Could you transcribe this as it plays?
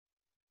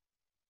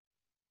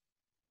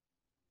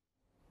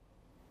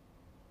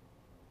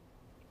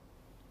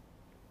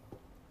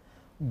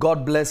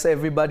God bless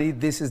everybody.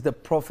 This is the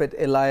Prophet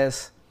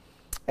Elias.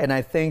 And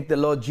I thank the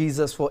Lord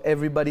Jesus for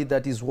everybody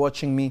that is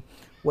watching me,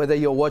 whether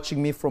you're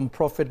watching me from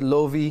Prophet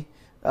Lovi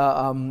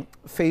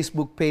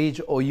Facebook page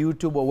or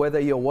YouTube, or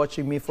whether you're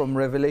watching me from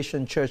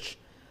Revelation Church.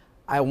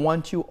 I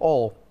want you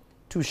all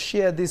to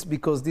share this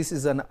because this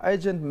is an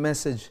urgent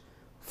message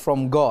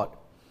from God.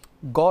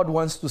 God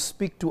wants to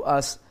speak to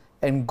us,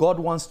 and God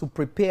wants to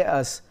prepare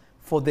us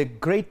for the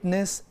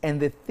greatness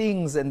and the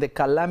things and the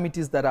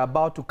calamities that are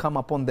about to come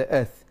upon the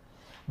earth.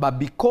 But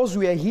because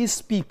we are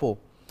His people,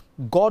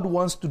 God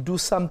wants to do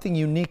something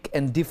unique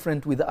and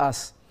different with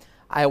us.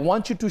 I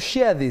want you to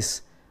share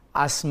this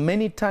as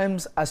many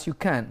times as you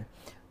can.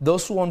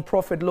 Those who are on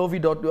Prophet Lovi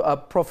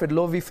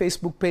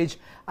Facebook page,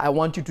 I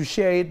want you to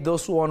share it.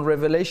 Those who are on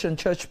Revelation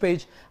Church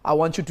page, I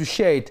want you to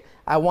share it.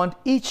 I want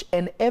each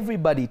and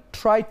everybody,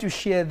 try to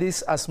share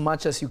this as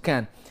much as you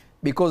can,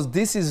 because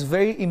this is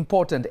very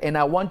important. And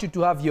I want you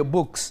to have your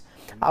books.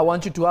 I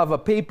want you to have a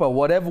paper,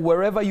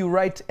 wherever you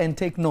write and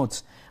take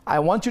notes. I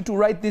want you to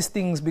write these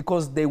things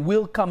because they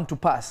will come to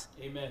pass.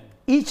 Amen.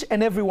 Each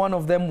and every one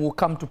of them will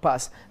come to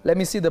pass. Let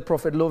me see the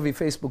Prophet Lovi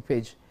Facebook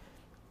page.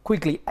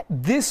 Quickly,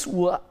 this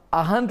will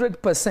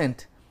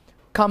 100%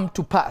 come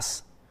to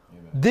pass.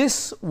 Amen.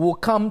 This will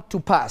come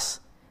to pass.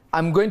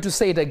 I'm going to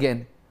say it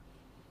again.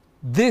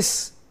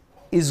 This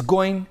is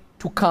going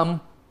to come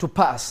to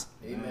pass.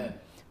 Amen.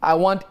 I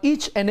want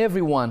each and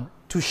every one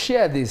to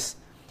share this.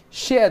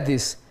 Share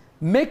this.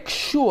 Make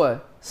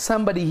sure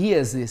somebody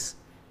hears this.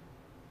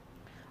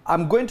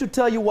 I'm going to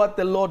tell you what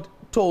the Lord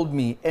told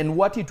me and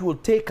what it will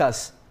take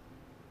us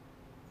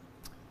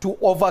to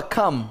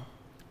overcome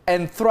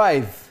and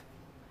thrive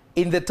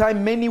in the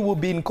time many will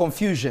be in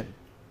confusion.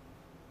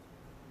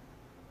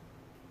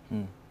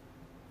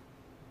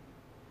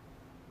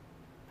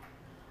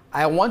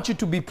 I want you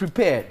to be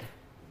prepared.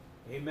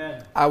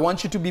 Amen. I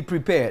want you to be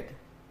prepared.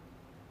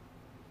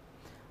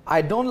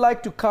 I don't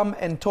like to come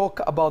and talk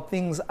about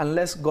things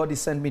unless God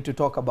has sent me to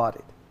talk about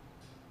it.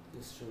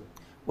 It's true.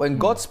 When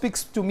God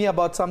speaks to me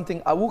about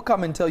something, I will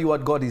come and tell you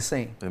what God is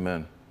saying.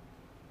 Amen.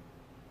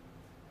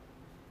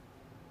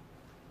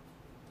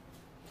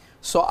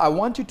 So I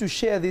want you to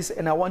share this,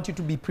 and I want you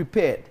to be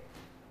prepared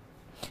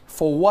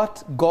for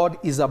what God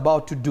is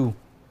about to do.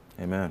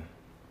 Amen.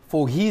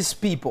 For His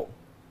people.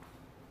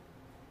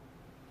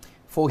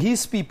 For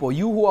His people.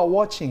 You who are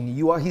watching,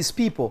 you are His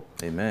people.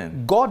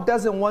 Amen. God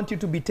doesn't want you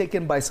to be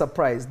taken by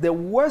surprise. The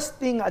worst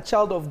thing a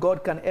child of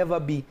God can ever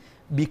be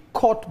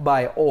caught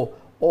by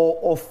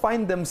or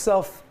find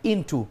themselves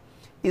into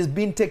is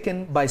being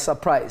taken by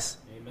surprise.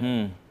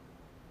 Amen.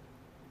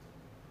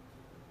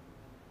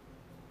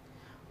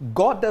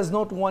 God does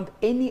not want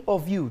any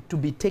of you to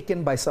be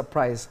taken by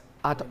surprise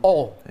at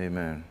all.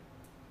 Amen.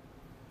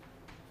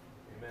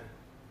 Amen.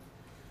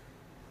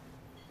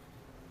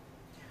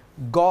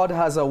 God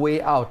has a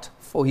way out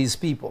for His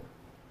people.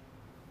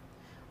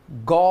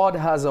 God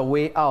has a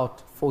way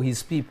out for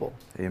His people.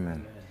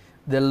 Amen.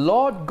 The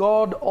Lord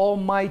God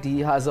Almighty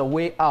has a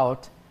way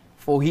out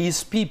for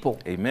His people.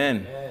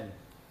 Amen. Amen.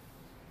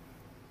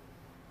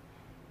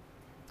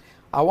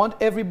 I want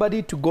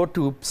everybody to go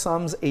to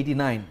Psalms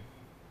 89.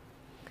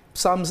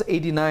 Psalms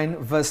 89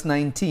 verse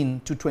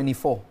 19 to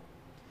 24.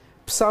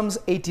 Psalms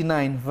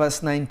 89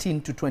 verse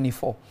 19 to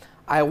 24.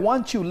 I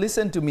want you,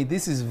 listen to me,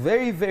 this is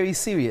very, very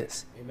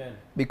serious. Amen.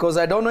 Because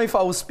I don't know if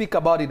I will speak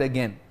about it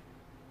again.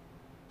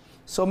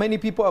 So many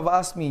people have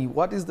asked me,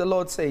 what is the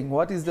Lord saying?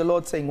 What is the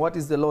Lord saying? What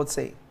is the Lord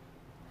saying?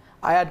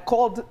 I had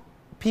called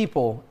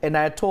people and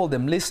I had told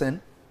them,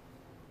 listen,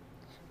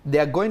 they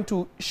are going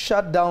to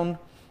shut down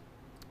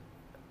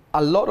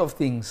a lot of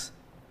things.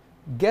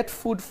 Get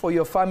food for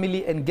your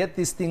family and get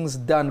these things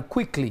done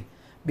quickly,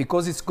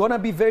 because it's going to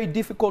be very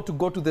difficult to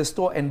go to the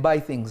store and buy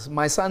things.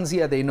 My sons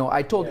here, they know.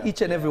 I told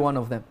each and every one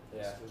of them.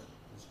 Yeah,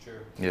 it's true.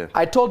 Yeah.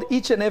 I told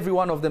each and every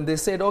one of them. They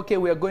said, okay,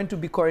 we are going to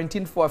be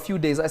quarantined for a few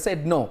days. I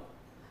said, no.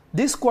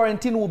 This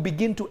quarantine will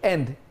begin to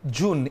end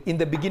June, in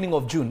the beginning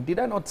of June. Did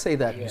I not say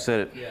that? You said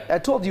it. Yeah. I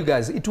told you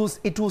guys, it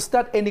will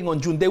start ending on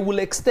June. They will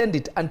extend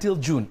it until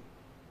June.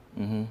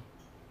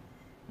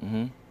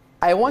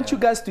 I want you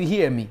guys to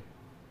hear me.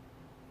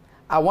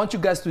 I want you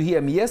guys to hear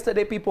me.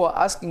 Yesterday, people were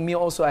asking me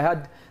also. I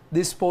had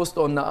this post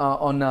on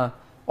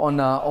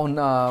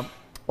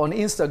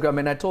Instagram,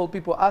 and I told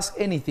people, ask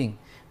anything.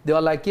 They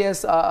were like,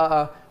 yes,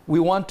 we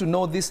want to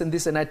know this and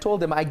this. And I told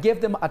them, I gave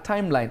them a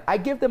timeline. I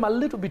gave them a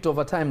little bit of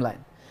a timeline.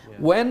 Yeah.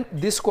 When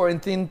this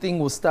quarantine thing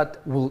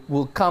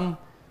will come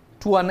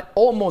to an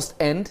almost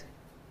end,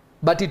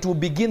 but it will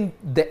begin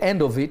the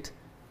end of it.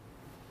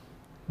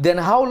 Then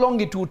how long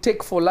it will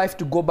take for life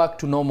to go back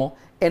to normal,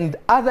 and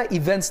other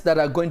events that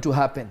are going to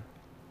happen.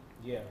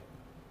 Yeah.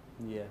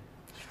 Yeah.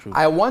 It's true.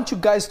 I want you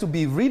guys to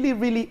be really,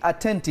 really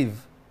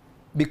attentive,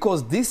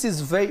 because this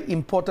is very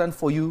important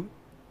for you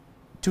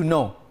to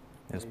know.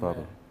 Yes,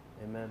 Papa.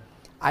 Amen.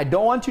 I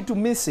don't want you to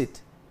miss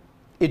it.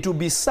 It will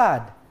be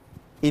sad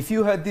if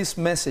you heard this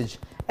message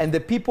and the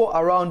people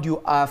around you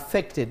are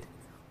affected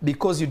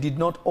because you did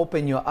not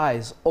open your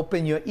eyes,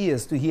 open your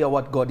ears to hear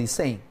what God is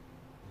saying.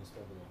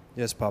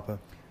 Yes, Papa.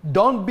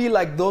 Don't be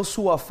like those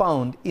who are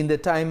found in the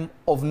time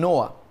of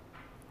Noah,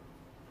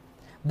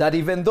 that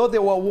even though they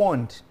were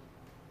warned,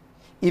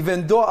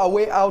 even though a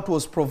way out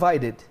was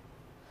provided,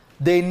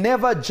 they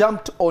never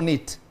jumped on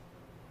it.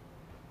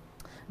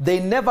 They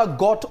never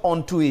got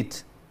onto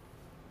it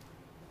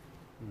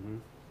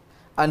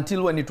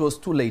until when it was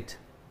too late.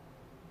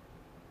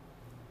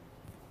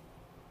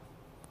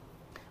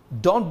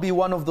 Don't be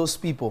one of those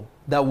people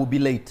that will be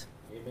late.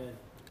 Amen.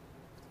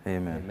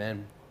 Amen.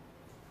 Amen.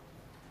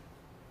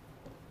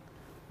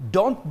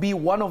 Don't be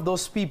one of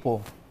those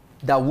people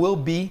that will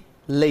be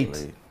late.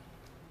 Late.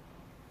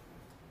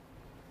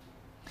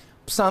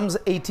 Psalms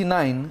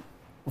 89,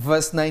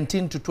 verse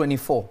 19 to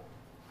 24.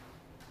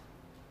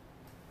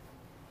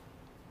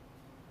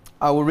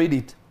 I will read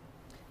it.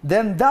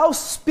 Then thou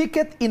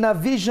speakest in a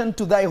vision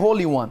to thy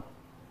Holy One,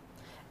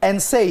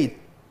 and said,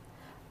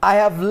 I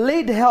have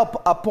laid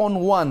help upon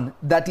one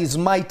that is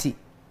mighty.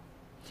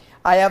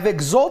 I have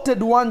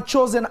exalted one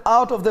chosen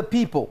out of the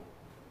people.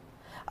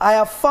 I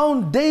have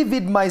found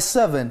David my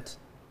servant.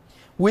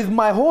 With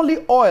my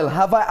holy oil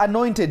have I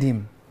anointed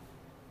him,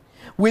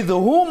 with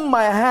whom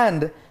my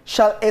hand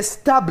shall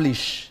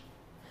establish,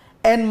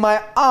 and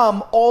my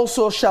arm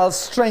also shall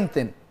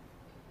strengthen.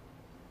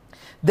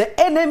 The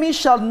enemy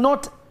shall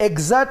not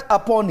exert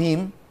upon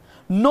him,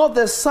 nor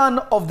the son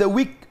of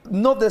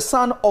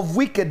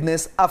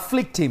wickedness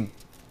afflict him.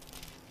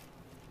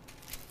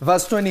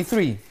 Verse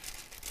 23.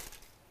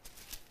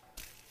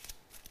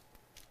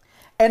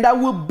 And I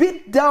will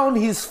beat down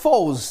his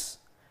foes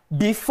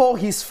before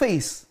his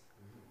face,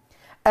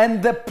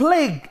 and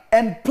plague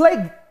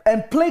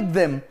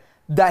them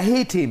that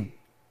hate him.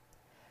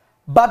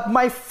 But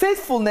my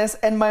faithfulness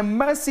and my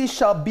mercy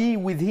shall be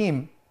with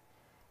him,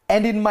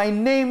 and in my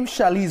name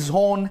shall his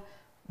horn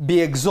be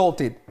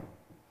exalted.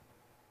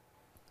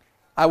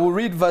 I will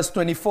read verse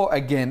 24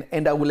 again,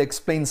 and I will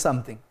explain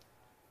something.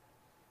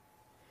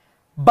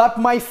 But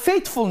my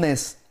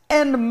faithfulness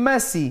and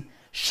mercy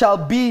shall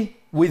be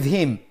with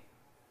him,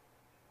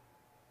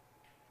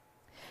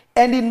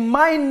 and in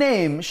my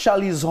name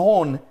shall his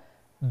horn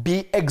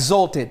be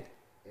exalted.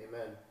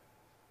 Amen.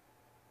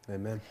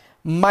 Amen.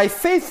 My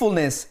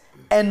faithfulness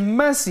and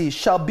mercy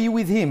shall be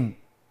with him,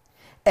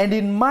 and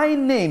in my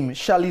name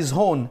shall his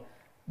horn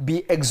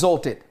be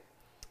exalted.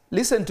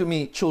 Listen to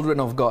me, children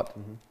of God.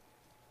 Mm-hmm.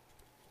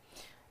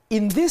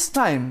 In this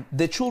time,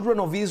 the children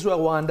of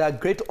Israel were under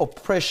great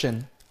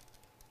oppression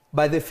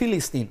by the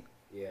Philistine.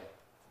 Yeah.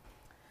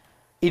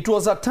 It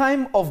was a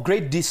time of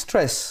great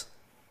distress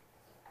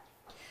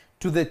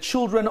to the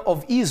children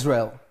of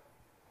Israel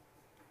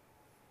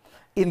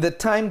in the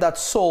time that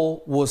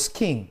Saul was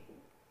king.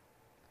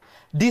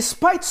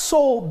 Despite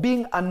Saul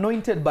being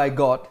anointed by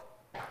God,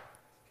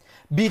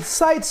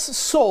 besides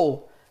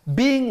Saul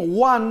being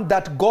one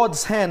that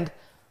God's hand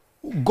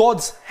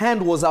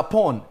was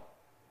upon,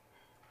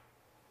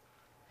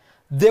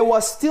 they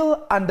were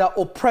still under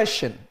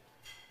oppression.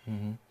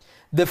 Mm-hmm.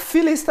 The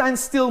Philistines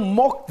still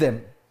mocked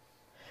them.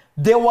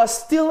 They were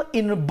still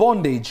in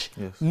bondage.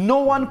 Yes. No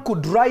one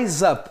could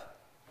rise up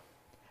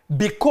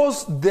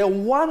because the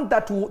one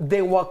that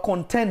they were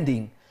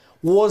contending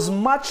was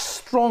much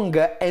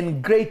stronger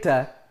and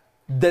greater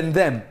than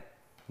them.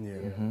 Yeah.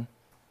 Mm-hmm.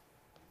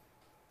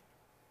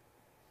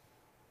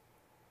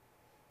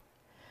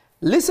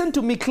 Listen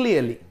to me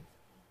clearly.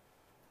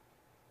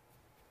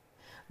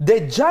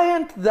 The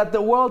giant that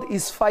the world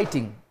is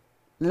fighting,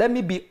 let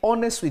me be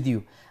honest with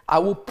you, I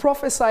will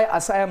prophesy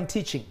as I am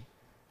teaching.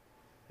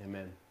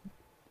 Amen.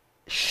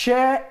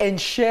 Share and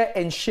share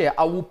and share.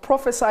 I will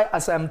prophesy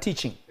as I am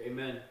teaching.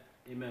 Amen.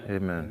 Amen.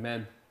 Amen.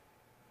 Amen.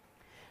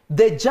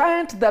 The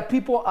giant that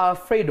people are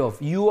afraid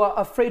of, you are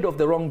afraid of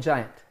the wrong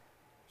giant.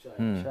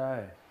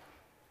 Shy.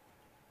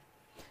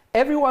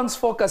 Everyone's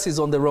focus is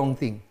on the wrong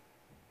thing.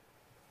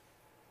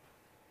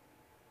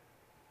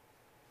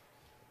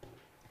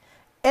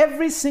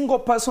 Every single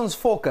person's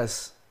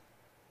focus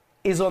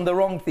is on the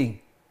wrong thing.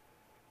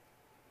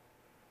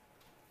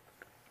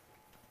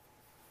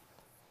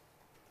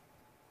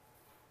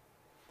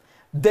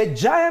 The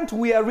giant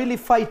we are really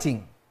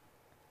fighting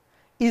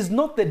is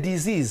not the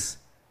disease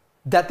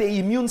that the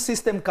immune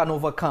system can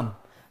overcome.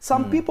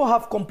 Some people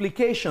have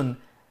complication.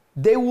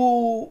 They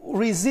will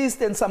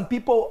resist, and some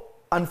people,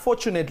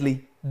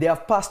 unfortunately, they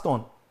have passed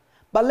on.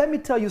 But let me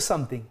tell you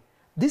something.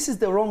 This is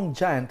the wrong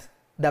giant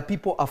that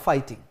people are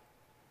fighting.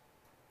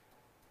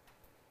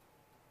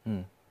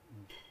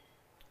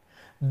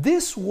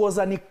 This was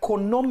an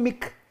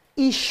economic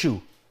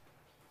issue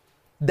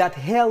that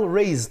hell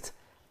raised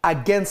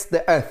against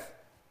the earth.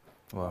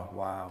 Wow.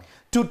 Wow.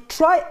 To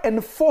try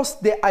and force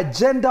the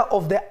agenda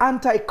of the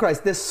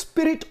Antichrist, the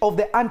spirit of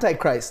the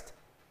Antichrist,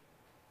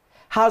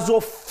 has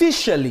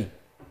officially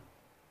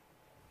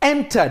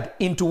entered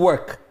into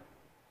work.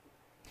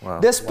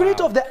 Wow. The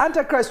spirit of the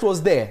Antichrist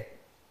was there.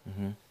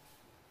 Mm-hmm.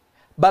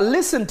 But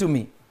listen to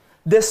me.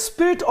 The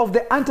spirit of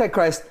the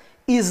Antichrist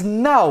is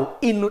now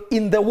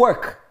in the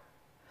work.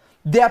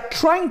 They are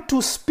trying to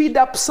speed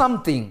up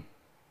something.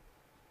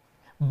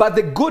 But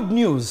the good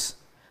news,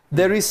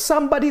 there is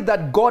somebody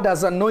that God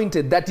has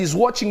anointed that is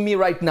watching me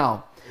right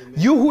now.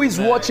 You who is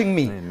watching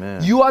me,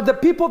 Amen. you are the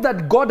people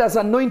that God has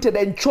anointed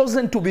and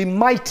chosen to be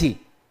mighty.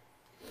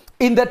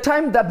 In the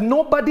time that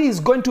nobody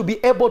is going to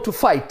be able to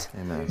fight,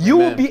 Amen. you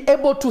will Amen. be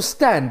able to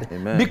stand.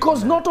 Amen.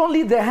 Because not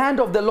only the hand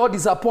of the Lord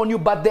is upon you,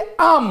 but the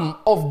arm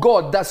of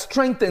God that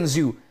strengthens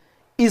you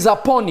is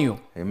upon you.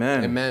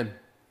 Amen. Amen.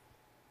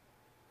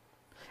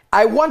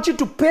 I want you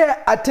to pay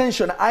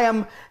attention.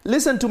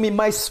 Listen to me,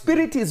 my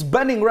spirit is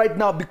burning right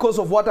now because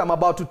of what I'm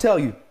about to tell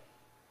you.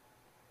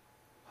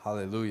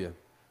 Hallelujah.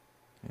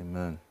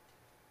 Amen.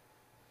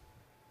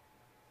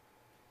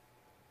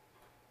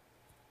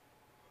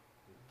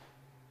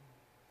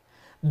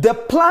 The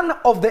plan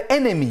of the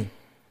enemy,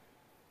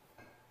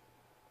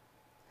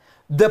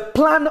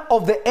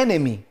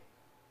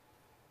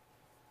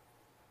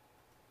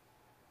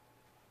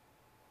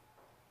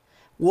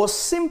 was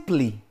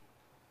simply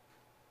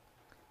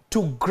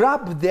to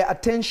grab the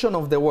attention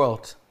of the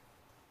world,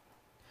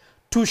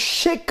 to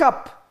shake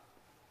up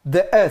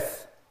the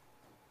earth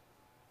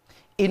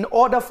in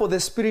order for the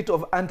spirit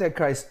of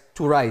Antichrist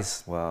to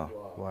rise. Wow.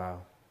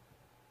 Wow.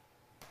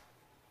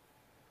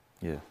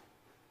 Yeah.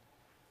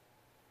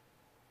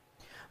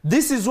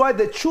 This is why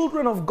the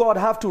children of God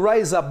have to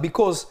rise up,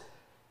 because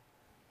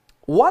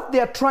what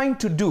they are trying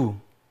to do,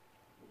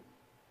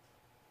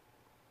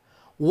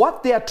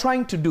 what the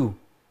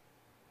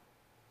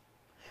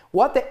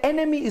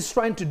enemy is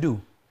trying to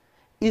do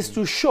is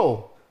to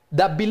show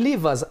that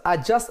believers are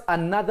just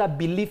another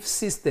belief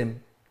system.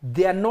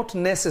 They are not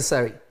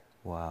necessary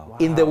Wow.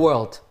 in the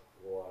world.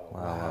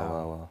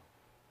 Wow.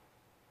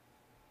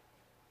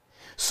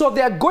 So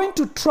they are going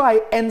to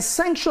try and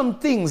sanction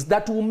things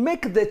that will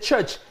make the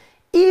church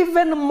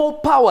even more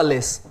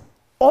powerless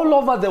all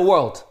over the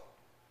world.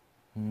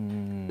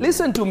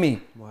 Listen to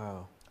me.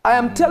 Wow. I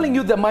am telling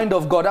you the mind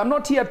of God. I'm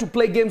not here to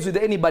play games with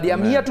anybody.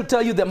 I'm Amen. here to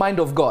tell you the mind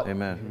of God.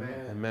 Amen.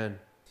 Amen.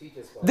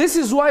 This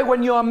is why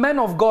when you're a man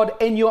of God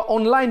and you're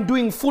online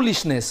doing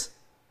foolishness,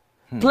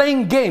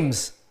 playing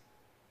games,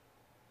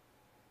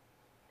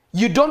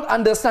 you don't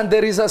understand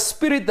there is a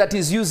spirit that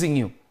is using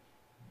you.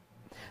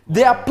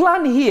 Their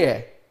plan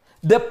here,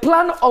 the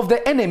plan of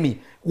the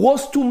enemy,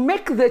 was to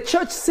make the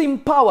church seem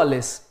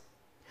powerless.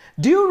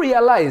 Do you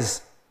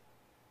realize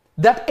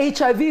that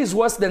HIV is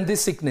worse than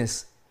this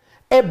sickness?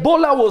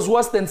 Ebola was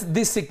worse than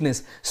this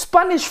sickness.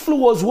 Spanish flu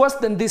was worse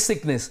than this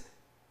sickness.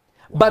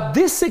 But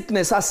this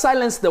sickness has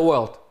silenced the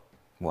world.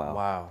 Wow.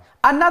 Wow.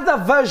 Another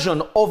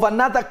version of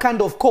another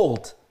kind of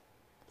cold,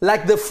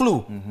 like the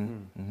flu.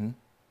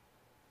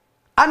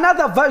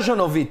 Another version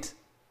of it.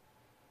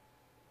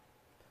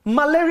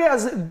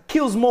 Malaria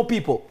kills more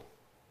people.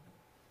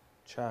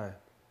 Chai.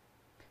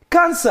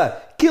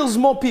 Cancer kills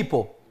more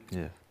people.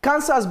 Yeah.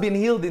 Cancer has been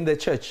healed in the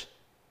church.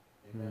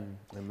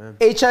 Amen.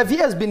 HIV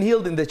has been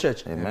healed in the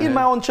church. Amen. In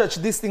my own church,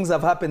 these things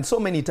have happened so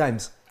many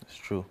times. It's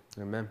true.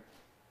 Amen.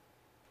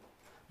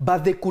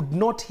 But they could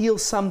not heal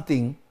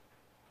something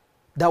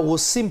that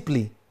was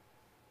simply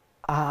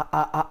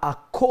a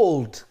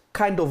cold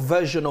kind of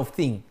version of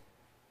thing.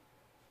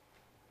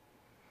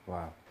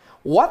 Wow.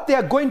 What they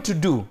are going to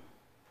do,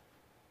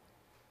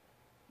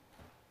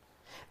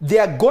 they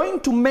are going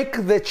to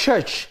make the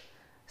church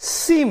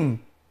seem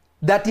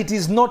that it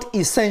is not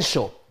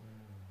essential.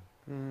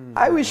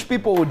 I wish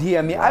people would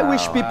hear me. I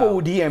wish people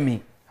would hear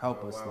me.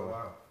 Help us, Lord.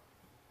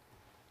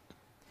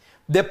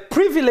 The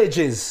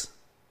privileges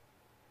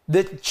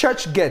the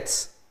church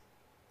gets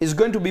is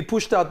going to be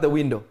pushed out the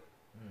window.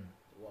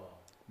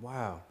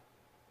 Wow.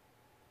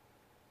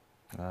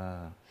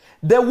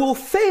 They will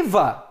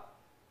favor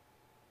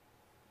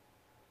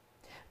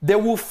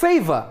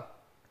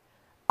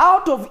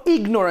out of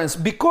ignorance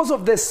because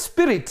of the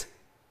spirit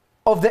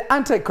of the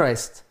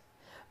Antichrist.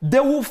 They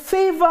will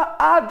favor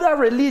other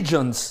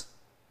religions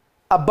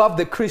above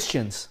the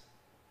Christians.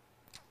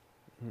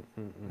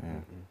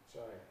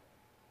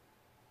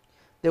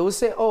 They will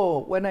say, oh,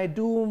 when I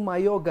do my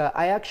yoga,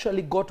 I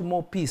actually got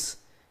more peace.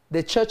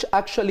 The church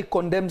actually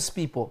condemns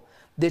people.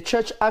 The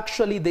church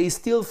actually, they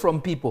steal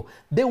from people.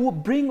 They will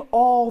bring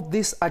all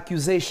these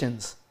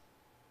accusations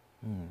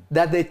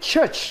that the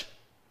church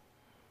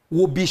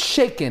will be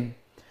shaken.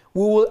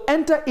 We will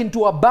enter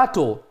into a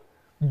battle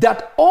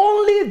that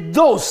only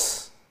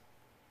those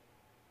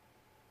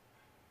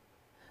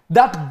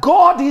that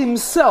God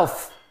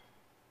Himself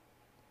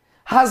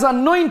has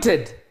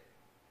anointed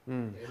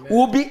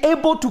will be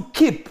able to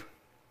keep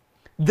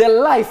the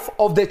life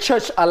of the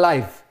church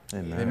alive.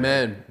 Amen.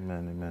 Amen.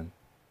 Amen. Amen.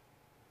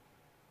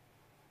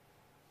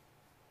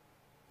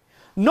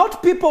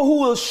 Not people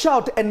who will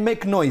shout and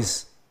make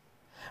noise,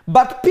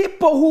 but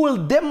people who will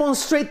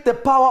demonstrate the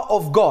power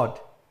of God.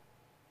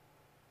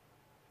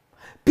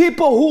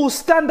 People who will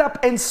stand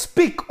up and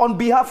speak on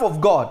behalf of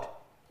God.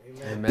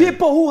 Amen.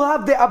 People who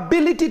have the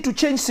ability to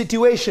change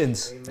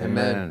situations.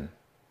 Amen.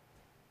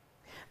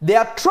 They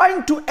are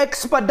trying to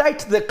expedite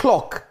the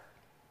clock.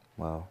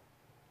 Wow.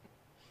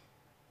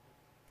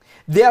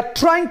 They are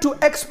trying to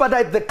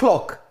expedite the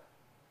clock.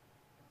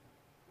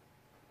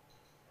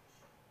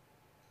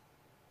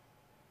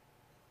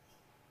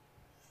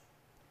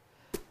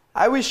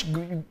 I wish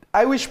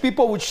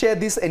people would share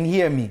this and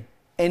hear me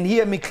and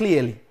hear me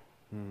clearly.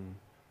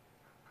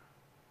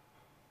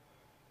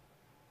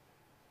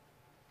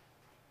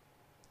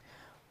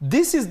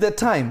 This is the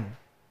time,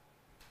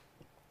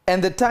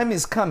 and the time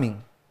is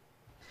coming.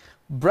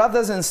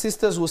 Brothers and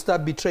sisters will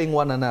start betraying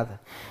one another.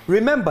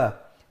 Remember,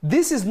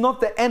 this is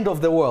not the end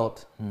of the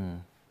world.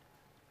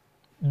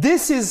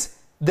 This is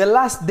the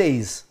last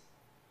days.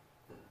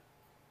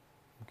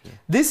 Okay.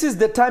 This is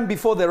the time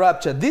before the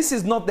rapture. This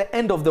is not the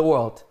end of the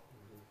world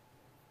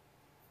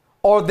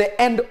or the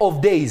end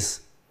of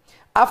days.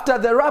 After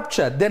the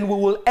rapture, then we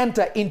will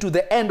enter into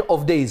the end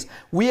of days.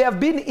 We have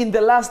been in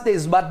the last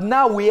days, but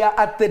now we are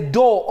at the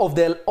door of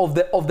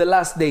the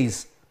last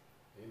days.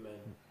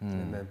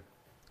 Amen.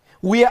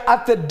 We are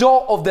at the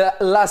door of the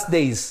last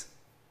days.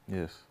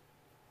 Yes.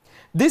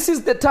 This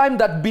is the time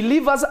that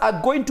believers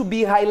are going to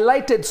be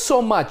highlighted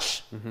so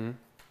much.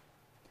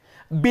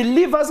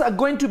 Believers are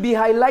going to be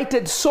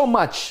highlighted so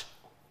much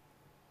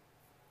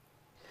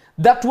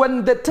that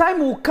when the time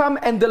will come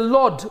and the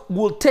Lord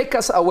will take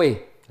us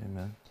away,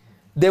 Amen.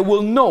 they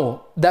will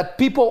know that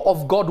people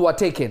of God were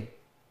taken.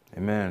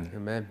 Amen.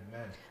 Amen.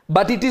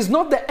 But it is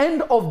not the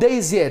end of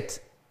days yet.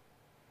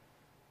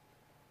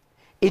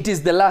 It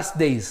is the last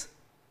days.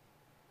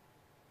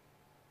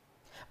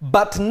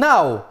 But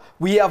now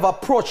we have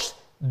approached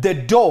the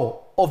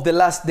door of the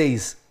last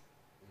days.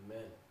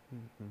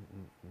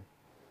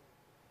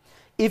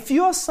 If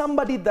you are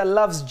somebody that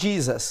loves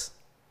Jesus,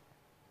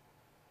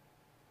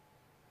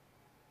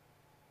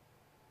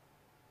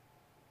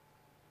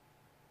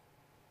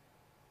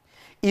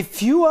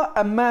 if you are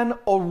a man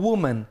or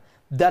woman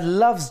that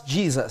loves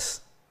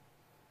Jesus,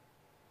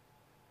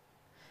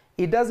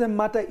 it doesn't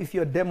matter if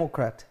you're a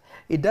Democrat,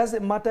 it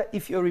doesn't matter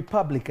if you're a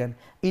Republican,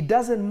 it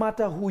doesn't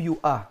matter who you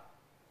are.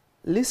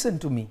 Listen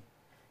to me.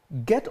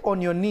 Get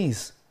on your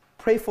knees,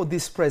 pray for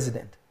this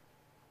president.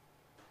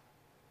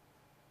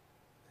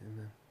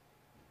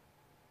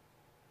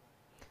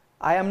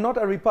 I am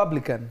not a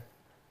Republican.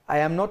 I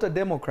am not a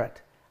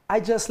Democrat.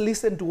 I just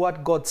listen to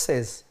what God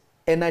says,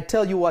 and I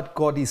tell you what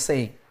God is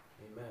saying.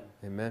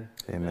 Amen.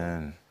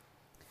 Amen.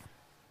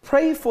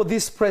 Pray for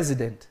this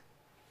president.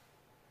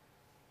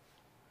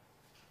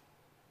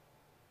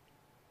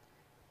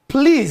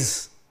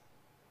 Please.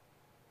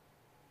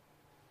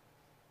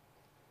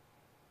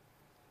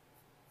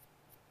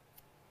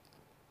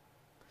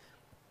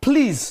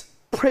 Please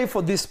pray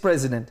for this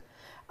president.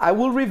 I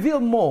will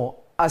reveal more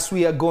as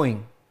we are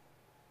going.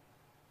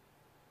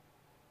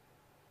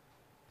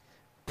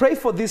 Pray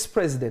for this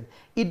president.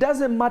 It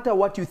doesn't matter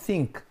what you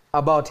think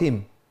about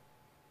him.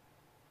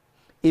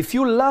 If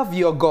you love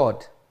your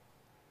God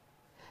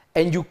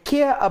and you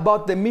care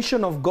about the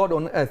mission of God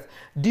on earth,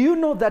 do you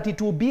know that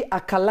it will be a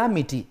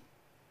calamity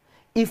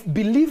if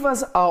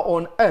believers are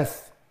on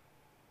earth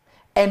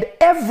and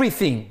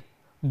everything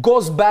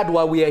goes bad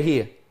while we are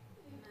here?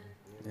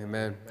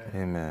 Amen.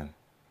 Amen.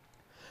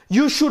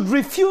 You should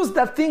refuse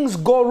that things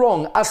go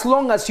wrong as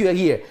long as you are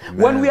here.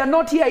 Amen. When we are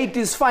not here, it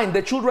is fine.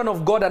 The children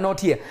of God are not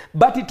here.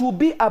 But it will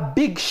be a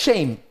big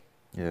shame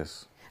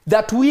Yes.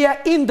 that we are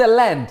in the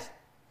land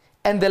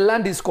and the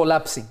land is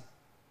collapsing.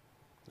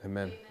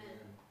 Amen.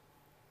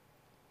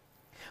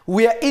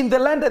 We are in the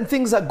land and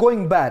things are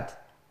going bad,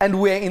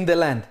 and we are in the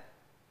land.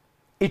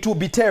 It will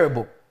be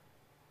terrible.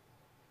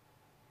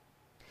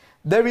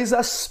 There is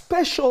a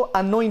special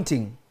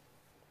anointing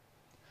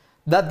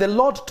that the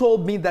Lord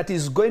told me that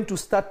is going to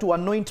start to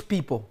anoint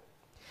people.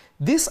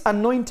 This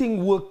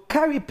anointing will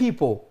carry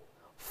people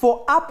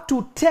for up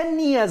to 10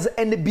 years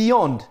and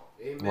beyond.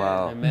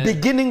 Wow. Amen.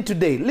 Beginning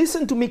today.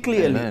 Listen to me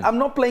clearly. Amen. I'm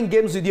not playing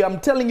games with you.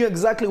 I'm telling you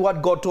exactly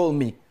what God told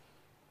me.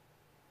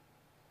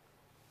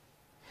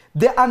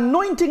 The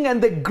anointing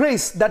and the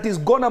grace that is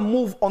going to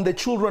move on the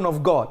children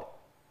of God,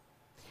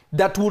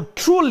 that will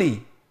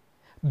truly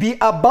be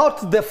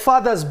about the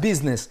Father's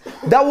business,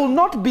 that will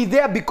not be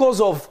there because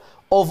of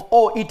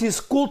oh, it is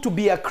cool to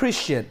be a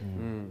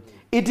Christian.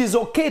 It is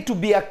okay to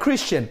be a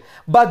Christian.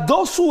 But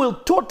those who will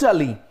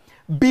totally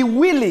be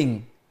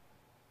willing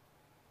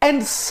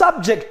and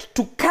subject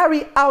to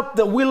carry out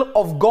the will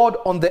of God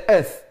on the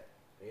earth.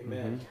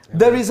 Amen.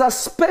 There is a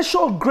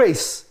special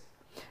grace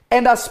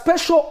and a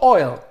special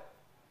oil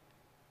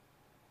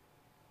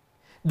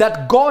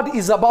that God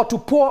is about to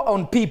pour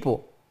on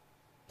people.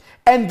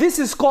 And this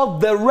is called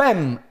the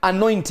REM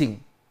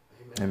anointing.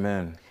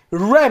 Amen.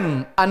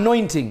 REM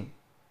anointing.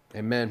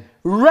 Amen.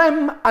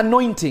 REM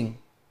anointing.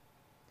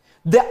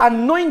 The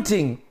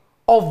anointing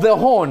of the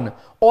horn,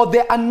 or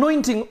the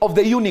anointing of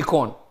the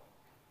unicorn.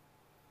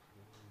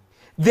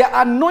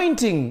 The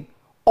anointing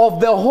of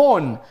the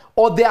horn,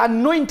 or the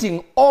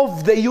anointing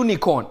of the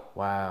unicorn.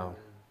 Wow.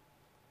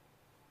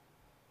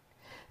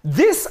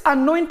 This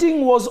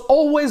anointing was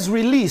always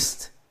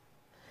released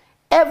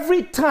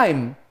every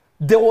time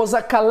there was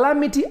a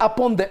calamity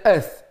upon the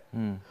earth.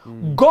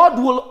 God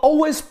will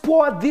always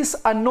pour this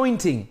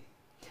anointing,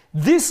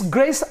 this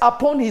grace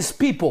upon his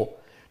people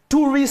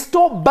to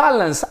restore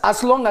balance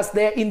as long as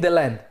they're in the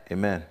land.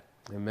 Amen.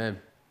 Amen.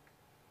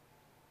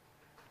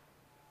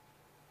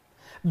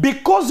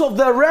 Because of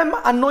the REM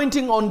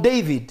anointing on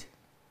David,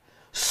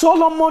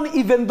 Solomon,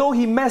 even though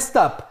he messed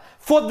up,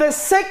 for the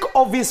sake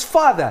of his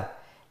father,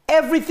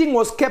 everything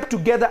was kept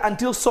together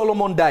until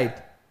Solomon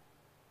died.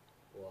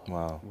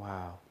 Wow.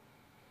 Wow.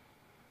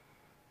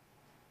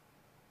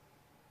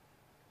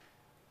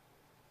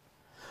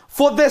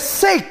 For the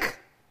sake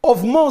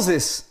of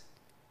Moses,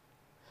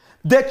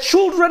 the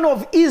children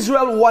of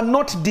Israel were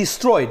not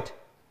destroyed.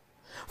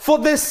 For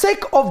the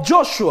sake of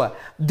Joshua,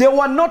 they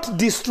were not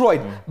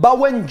destroyed. But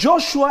when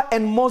Joshua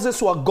and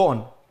Moses were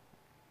gone,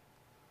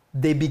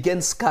 they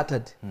began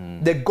scattered.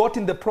 They got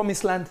in the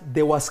promised land,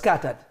 they were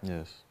scattered.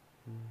 Yes.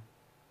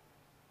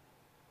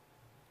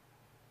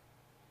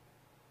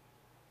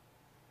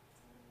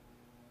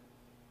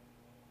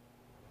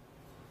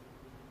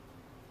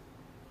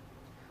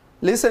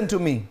 Listen to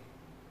me.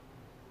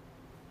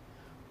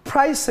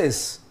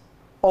 Prices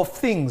of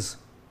things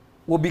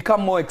will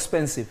become more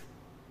expensive.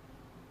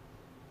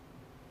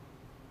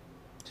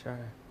 Sure.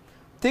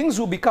 Things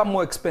will become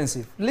more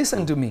expensive.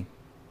 Listen to me.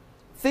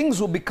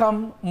 Things will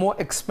become more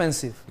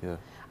expensive. Yeah.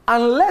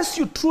 Unless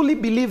you truly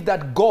believe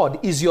that God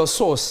is your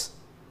source,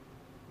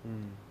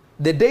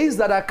 the days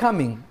that are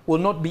coming will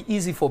not be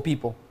easy for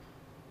people.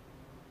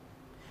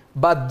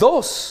 But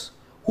those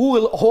who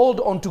will hold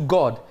on to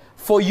God,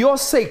 for your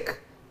sake,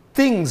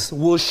 things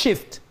will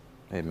shift.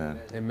 Amen.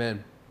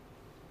 Amen.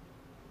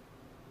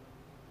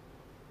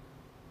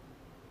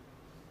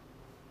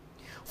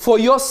 For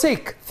your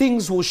sake,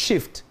 things will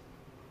shift.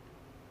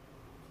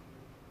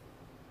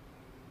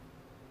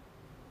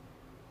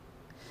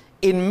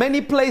 In many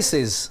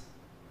places,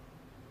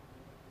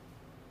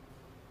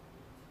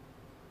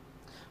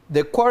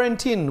 the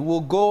quarantine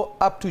will go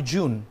up to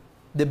June,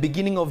 the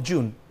beginning of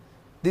June.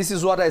 This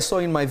is what I saw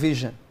in my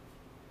vision.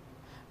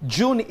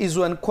 June is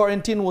when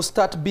quarantine will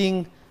start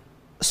being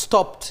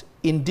stopped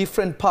in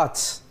different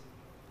parts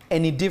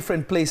and in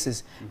different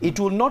places. It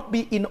will not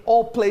be in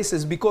all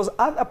places because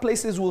other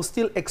places will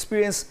still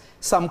experience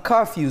some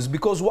curfews,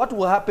 because what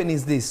will happen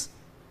is this.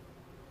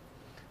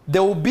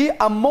 There will be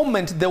a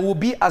moment, there will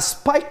be a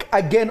spike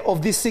again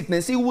of this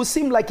sickness. It will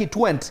seem like it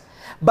went,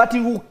 but it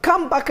will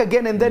come back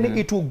again and then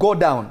it will go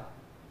down.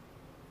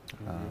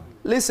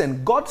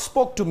 Listen, God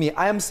spoke to me.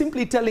 I am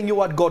simply telling you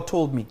what God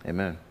told me.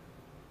 Amen.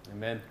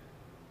 Amen.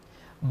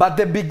 But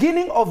the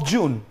beginning of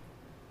June,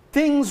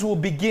 things will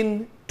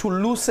begin to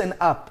loosen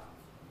up.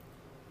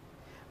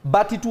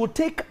 But it will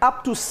take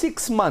up to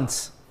 6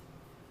 months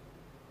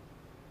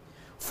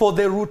for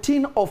the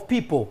routine of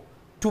people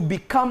to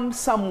become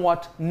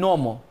somewhat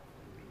normal.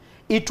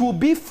 It will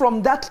be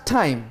from that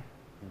time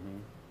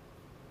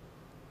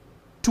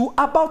to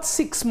about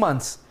 6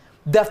 months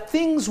that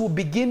things will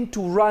begin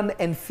to run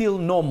and feel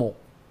normal.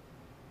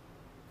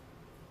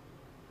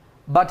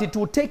 But it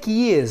will take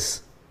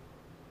years.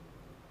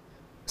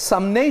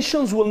 Some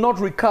nations will not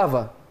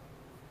recover.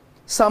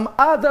 Some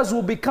others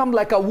will become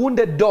like a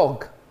wounded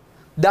dog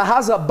that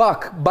has a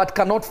back but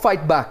cannot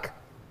fight back.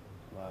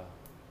 Wow.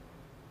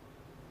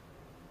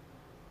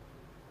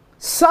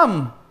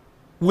 Some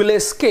will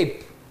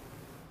escape.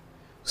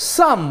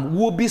 Some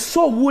will be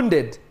so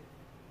wounded.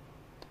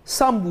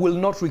 Some will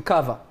not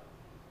recover.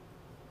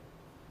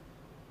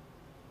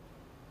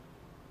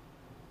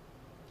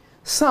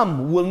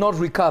 Some will not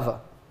recover.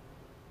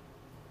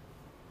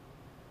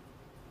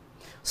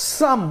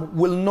 Some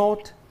will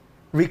not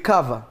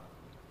recover.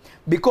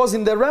 Because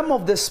in the realm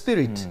of the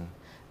spirit,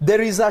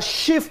 there is a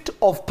shift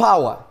of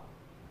power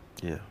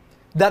Yeah.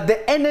 that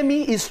the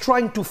enemy is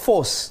trying to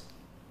force.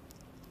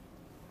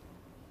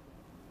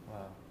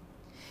 Wow.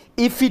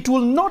 If it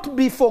will not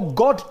be for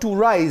God to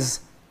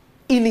rise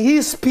in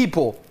his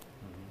people,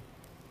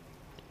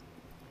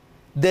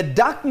 the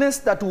darkness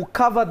that will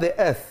cover the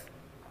earth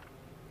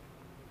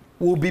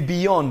will be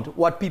beyond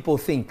what people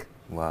think.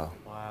 Wow.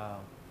 Wow.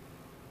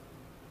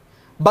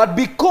 But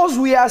because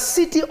we are a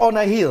city on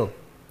a hill,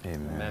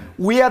 Amen. Amen.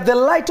 we are the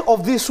light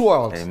of this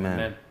world, Amen.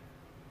 Amen.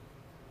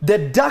 the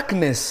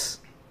darkness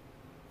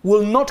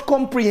will not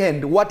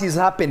comprehend what is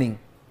happening.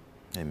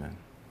 Amen.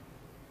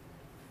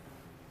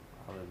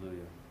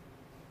 Hallelujah.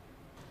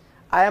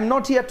 I am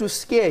not here to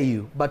scare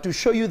you, but to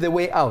show you the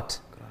way out.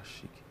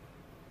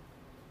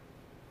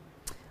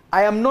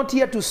 I am not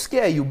here to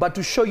scare you, but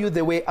to show you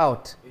the way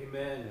out.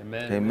 Amen.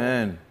 Amen.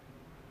 Amen.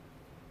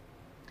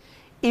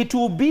 It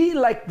will be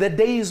like the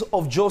days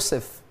of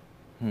Joseph.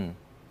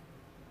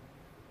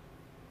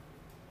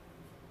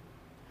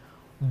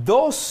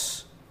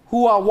 Those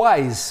who are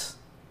wise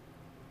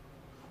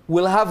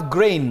will have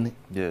grain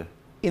Yeah.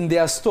 in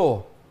their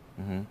store.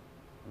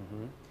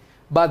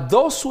 But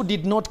those who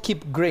did not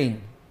keep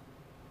grain,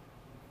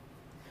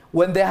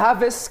 when the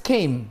harvest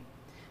came,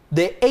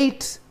 they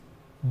ate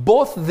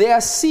both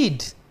their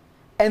seed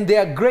and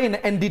their grain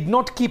and did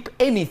not keep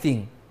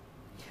anything.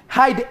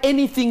 Hide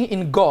anything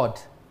in God,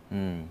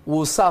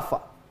 will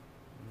suffer.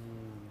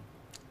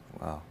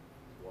 Wow.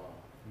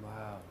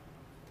 Wow.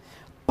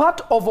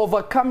 Part of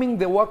overcoming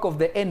the work of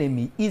the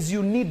enemy is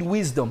you need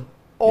wisdom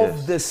of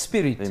Yes. the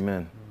Spirit.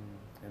 Amen.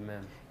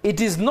 Amen. It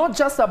is not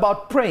just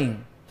about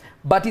praying,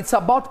 but it's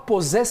about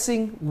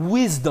possessing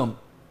wisdom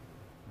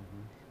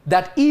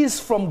that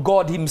is from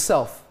God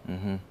himself.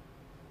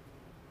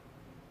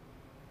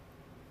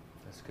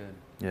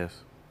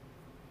 Yes.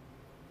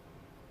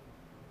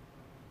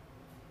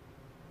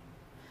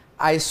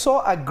 I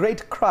saw a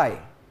great cry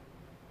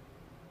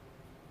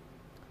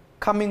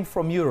coming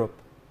from Europe.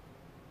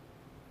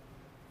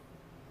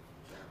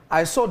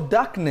 I saw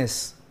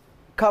darkness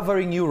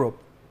covering Europe.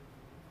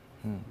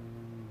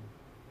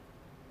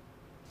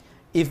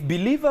 If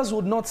believers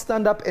would not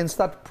stand up and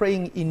start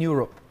praying in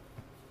Europe,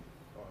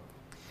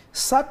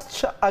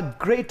 such a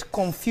great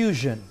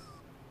confusion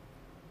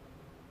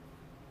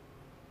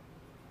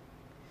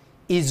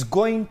is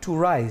going to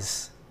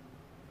rise.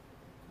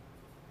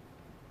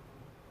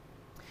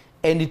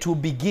 And it will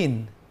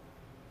begin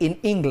in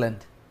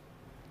England.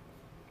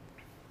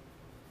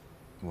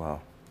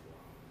 Wow.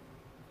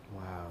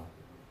 Wow.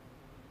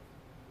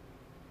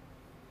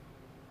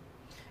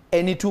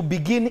 And it will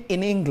begin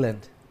in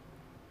England.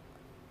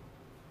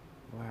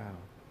 Wow.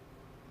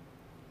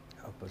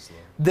 Help us,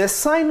 Lord. The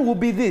sign will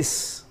be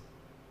this.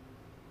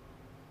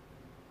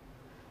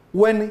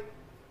 When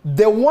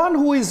the one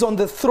who is on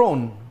the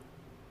throne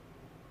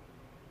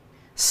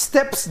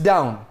steps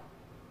down,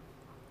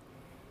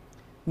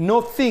 no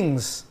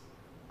things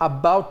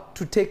about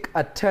to take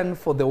a turn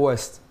for the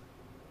worst.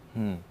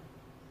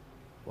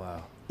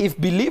 Wow. If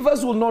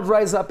believers will not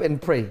rise up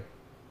and pray,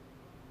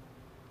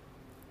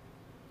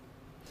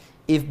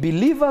 if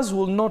believers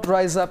will not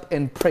rise up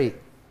and pray,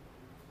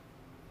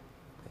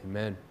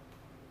 Amen.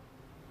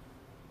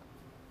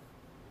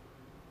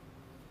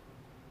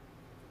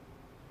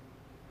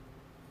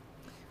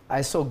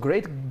 I saw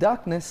great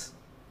darkness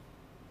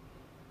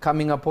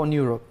coming upon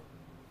Europe.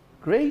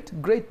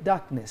 Great, great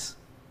darkness.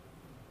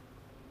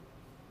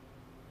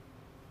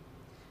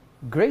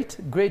 Great,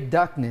 great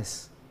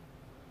darkness.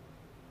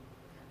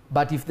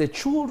 But if the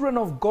children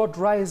of God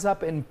rise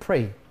up and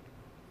pray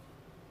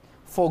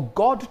for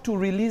God to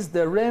release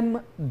the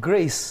realm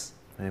grace,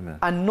 Amen.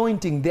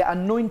 anointing, the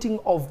anointing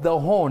of the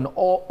horn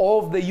or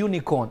of the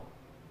unicorn,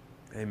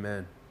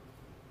 Amen.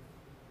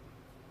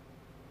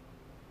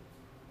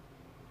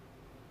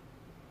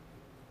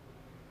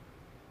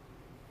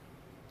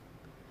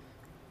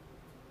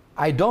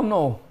 I don't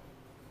know.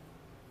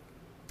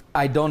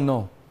 I don't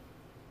know.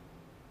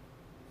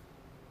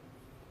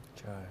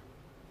 Try.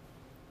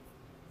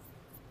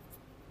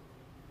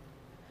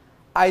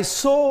 I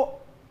saw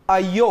a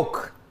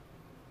yoke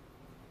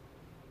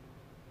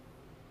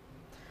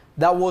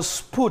that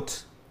was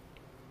put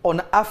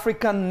on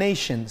African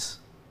nations.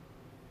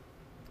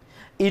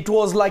 It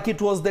was like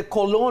it was the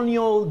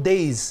colonial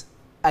days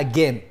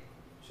again.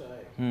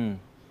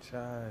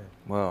 Try.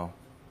 Wow.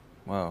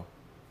 Wow.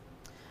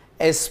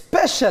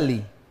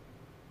 Especially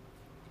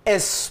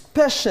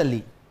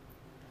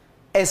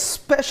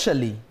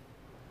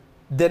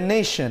the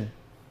nation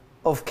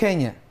of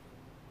Kenya.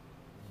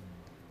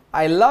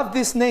 I love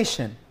this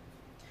nation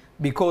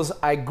because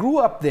I grew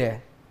up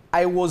there.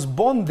 I was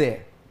born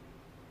there.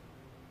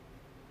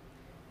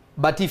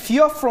 But if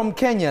you're from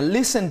Kenya,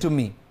 listen to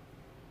me.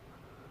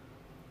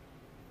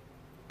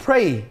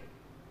 Pray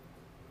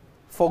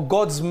for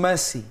God's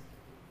mercy.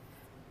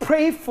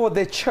 Pray for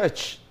the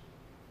church.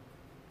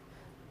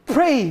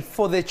 Pray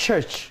for the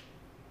church.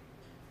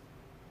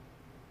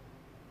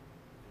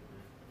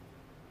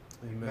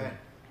 Amen.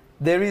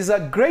 There is a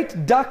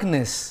great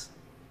darkness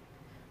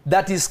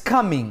that is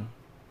coming.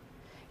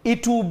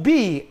 It will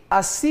be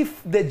as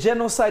if the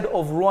genocide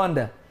of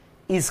Rwanda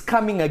is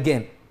coming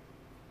again,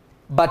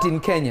 but in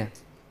Kenya.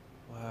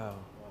 Wow.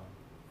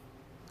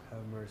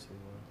 Have mercy,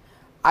 Lord.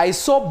 I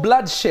saw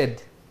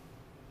bloodshed.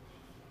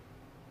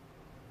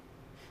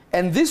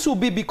 And this will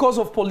be because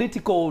of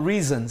political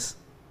reasons.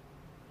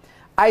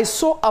 I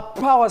saw a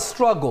power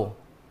struggle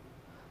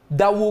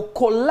that will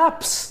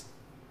collapse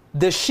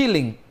the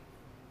shilling,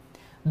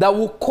 that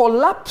will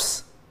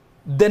collapse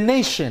the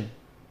nation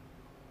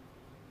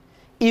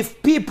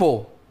if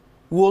people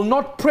will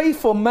not pray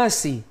for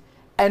mercy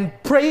and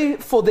pray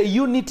for the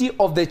unity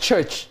of the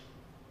church.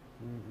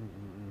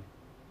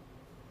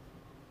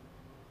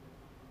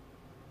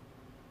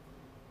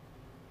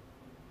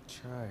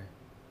 Try.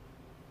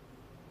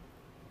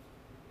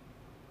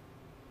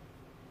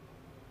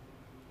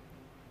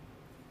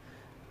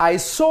 I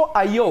saw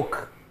a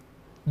yoke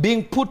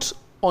being put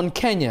on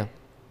Kenya.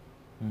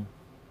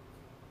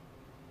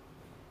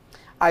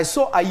 I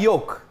saw a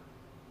yoke.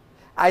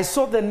 I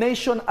saw the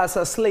nation as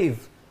a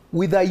slave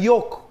with a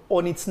yoke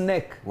on its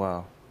neck,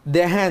 Wow.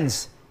 the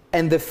hands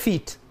and the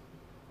feet.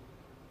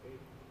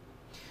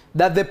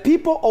 That the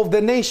people of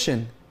the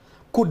nation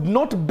could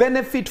not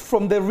benefit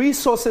from the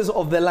resources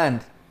of the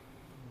land.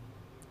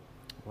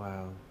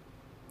 Wow.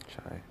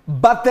 Chai.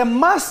 But the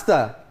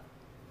master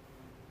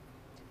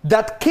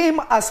that came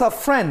as a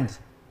friend,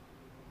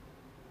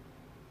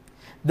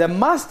 the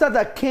master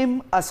that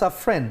came as a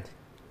friend,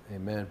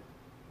 Amen.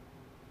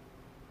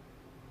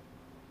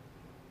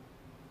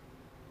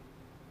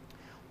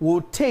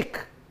 will take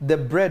the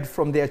bread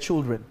from their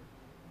children.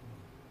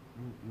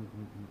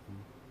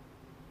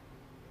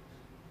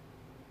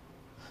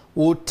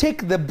 Will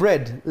take the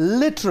bread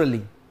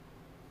literally.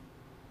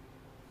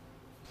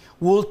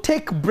 Will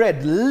take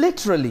bread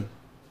literally.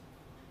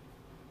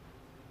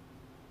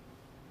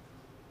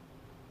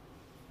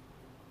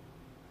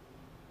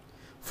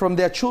 from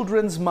their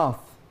children's mouth.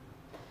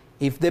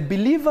 If the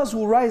believers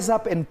will rise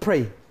up and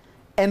pray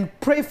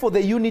for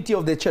the unity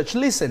of the church.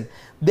 Listen,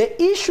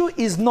 the issue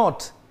is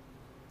not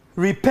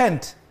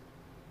repent.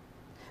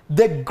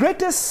 The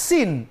greatest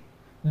sin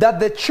that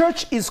the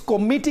church is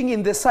committing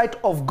in the sight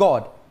of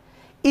God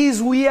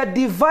is we are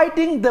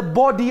dividing the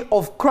body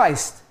of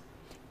Christ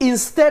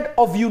instead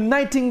of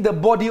uniting the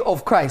body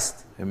of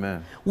Christ.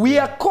 Amen. We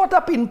are caught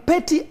up in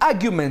petty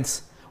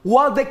arguments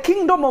while the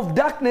kingdom of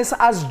darkness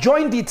has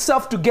joined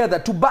itself together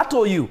to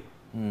battle you.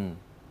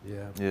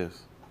 Yeah.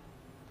 Yes.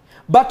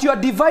 But you are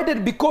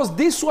divided because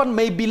this one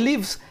may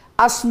believe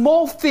a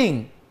small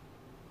thing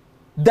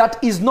that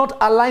is not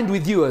aligned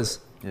with yours.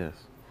 Yes.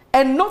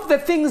 And not the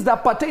things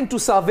that pertain to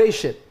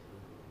salvation.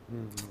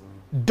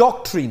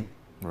 Doctrine.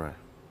 Right.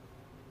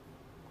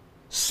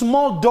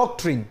 Small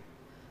doctrine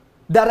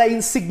that are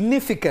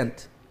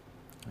insignificant.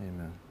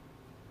 Amen.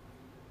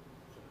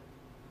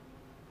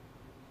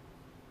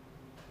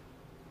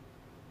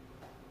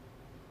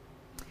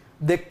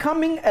 The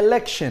coming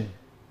election,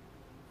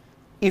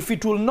 if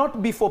it will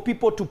not be for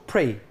people to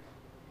pray,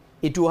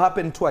 it will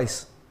happen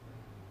twice.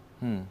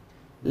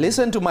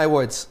 Listen to my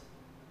words.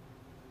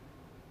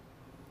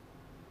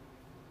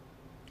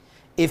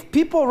 If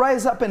people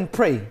rise up and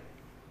pray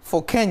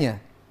for Kenya,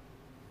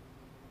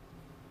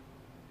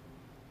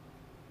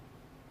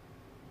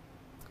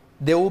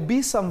 there will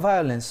be some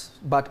violence,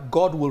 but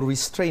God will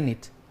restrain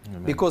it.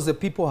 Amen. Because the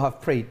people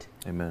have prayed.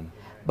 Amen.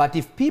 But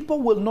if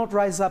people will not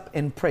rise up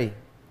and pray,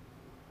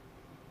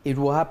 it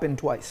will happen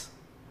twice.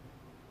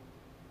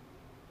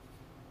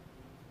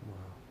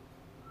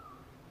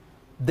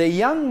 The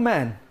young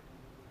man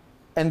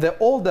and the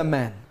older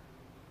man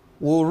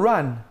will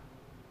run,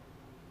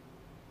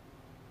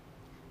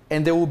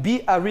 and there will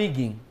be a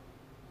rigging,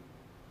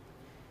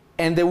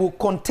 and they will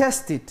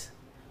contest it.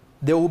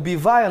 There will be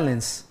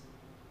violence,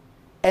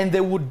 and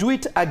they will do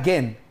it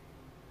again.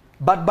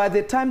 But by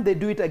the time they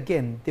do it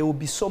again, there will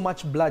be so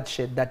much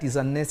bloodshed that is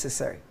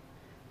unnecessary.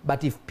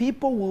 But if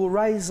people will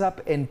rise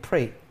up and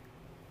pray,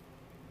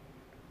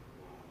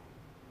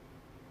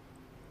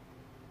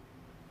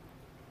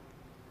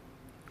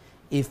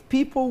 if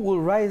people will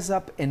rise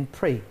up and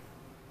pray,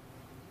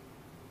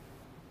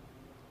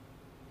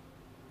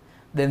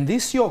 then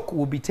this yoke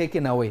will be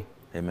taken away.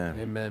 Amen.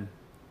 Amen.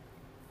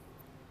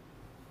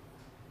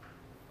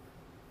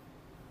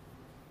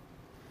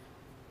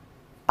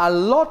 A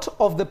lot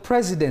of the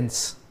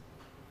presidents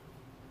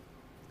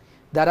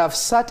that have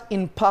sat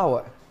in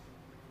power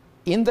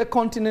in the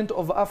continent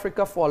of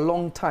Africa for a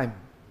long time,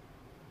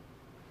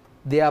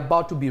 they are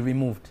about to be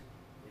removed.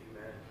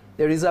 Amen.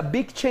 There is a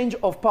big change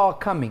of power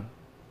coming.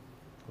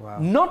 Wow.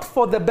 Not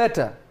for the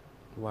better.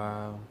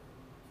 Wow.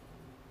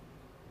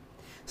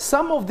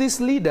 Some of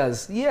these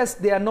leaders, yes,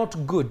 they are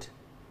not good,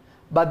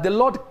 but the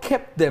Lord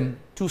kept them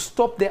to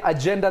stop the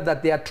agenda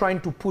that they are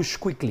trying to push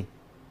quickly.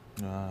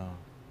 Wow.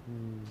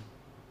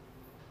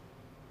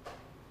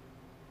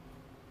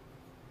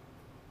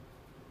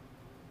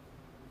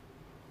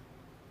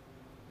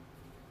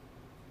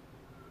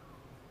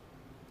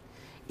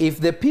 If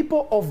the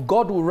people of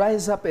God will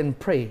rise up and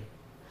pray,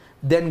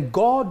 then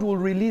God will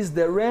release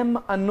the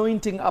Ram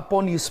anointing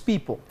upon his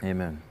people.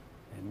 Amen.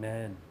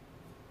 Amen.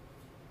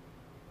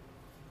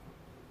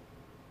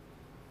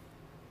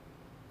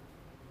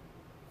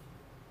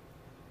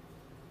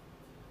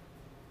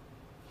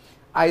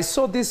 I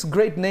saw this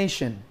great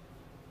nation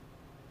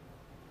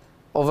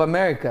of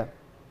America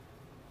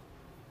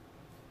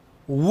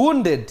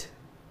wounded,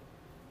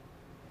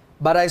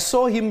 but I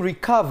saw him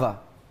recover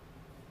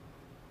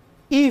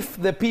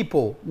if the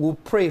people will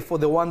pray for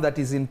the one that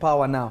is in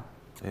power now.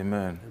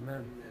 Amen.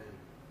 Amen.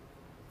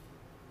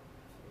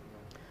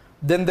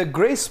 Then the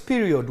grace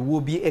period will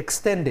be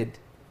extended.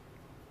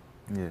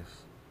 Yes.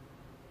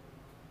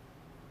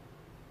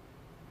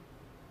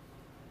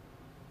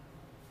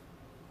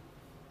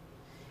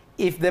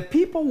 If the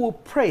people will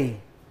pray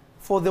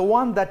for the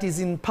one that is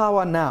in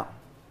power now,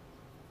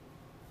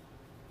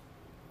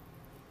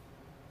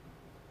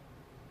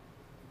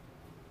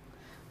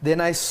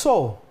 then I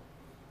saw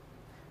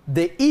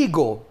the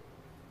eagle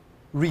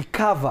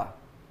recover.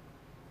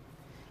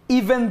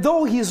 Even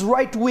though his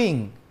right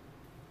wing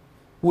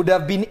would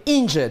have been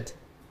injured,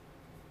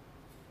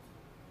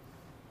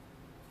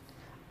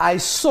 I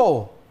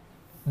saw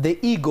the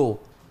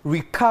eagle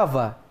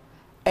recover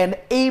and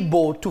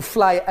able to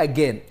fly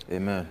again.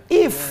 Amen.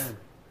 If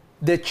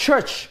the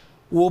church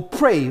will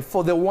pray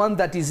for the one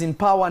that is in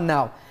power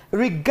now,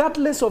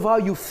 regardless of how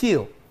you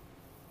feel,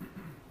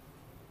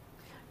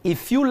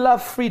 if you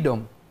love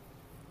freedom,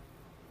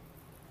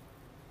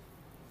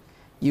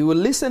 you will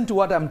listen to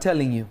what I'm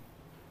telling you.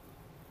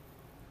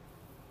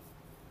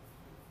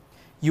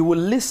 You will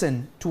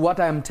listen to what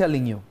I am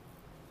telling you.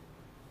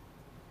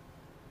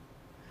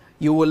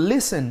 You will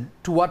listen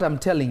to what I'm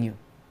telling you.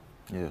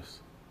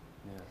 Yes.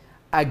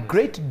 A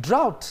great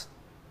drought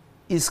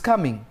is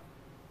coming.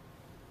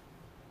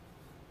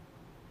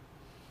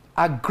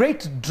 A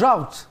great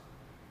drought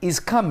is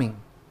coming.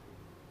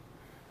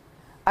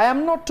 I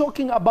am not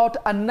talking about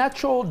a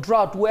natural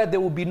drought where there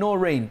will be no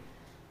rain.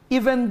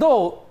 even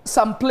though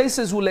some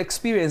places will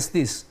experience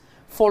this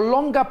for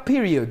longer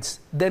periods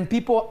than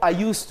people are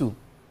used to.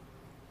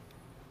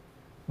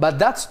 But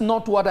that's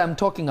not what I'm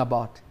talking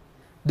about.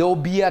 There will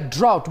be a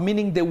drought,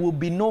 meaning there will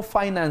be no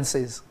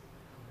finances.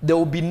 There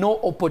will be no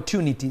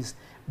opportunities.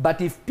 But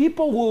if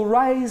people will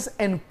rise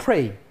and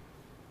pray,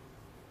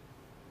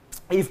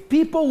 if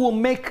people will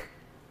make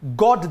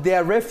God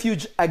their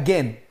refuge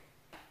again,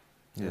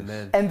 Yes.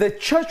 Amen. and the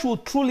church will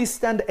truly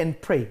stand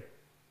and pray,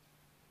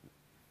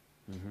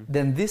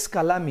 then this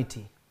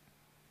calamity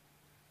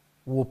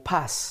will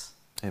pass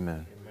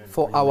Amen.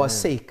 for our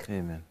sake.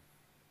 Amen.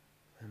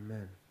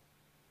 Amen.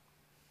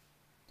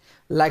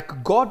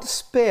 Like God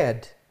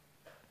spared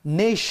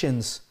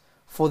nations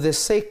for the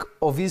sake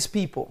of his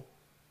people,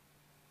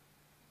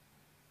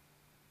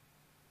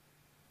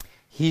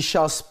 he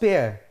shall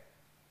spare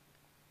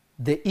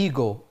the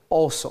eagle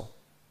also.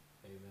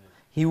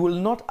 He will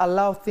not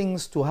allow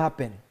things to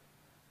happen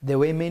the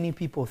way many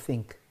people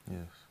think.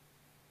 Yes.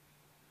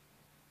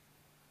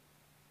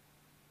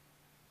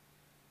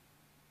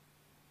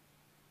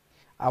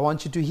 I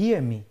want you to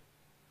hear me,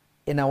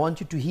 and I want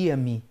you to hear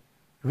me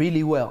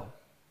really well.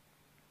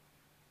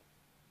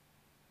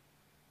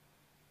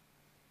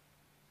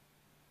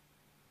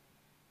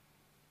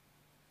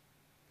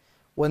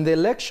 When the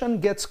election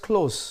gets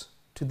close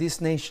to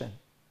this nation,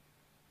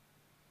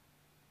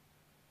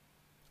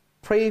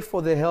 pray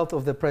for the health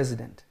of the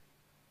president.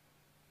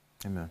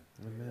 Amen.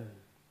 Amen.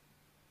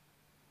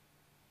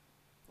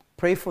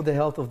 Pray for the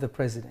health of the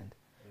president,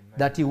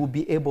 that he will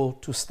be able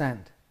to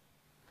stand.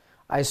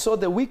 I saw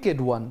the wicked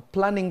one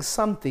planning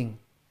something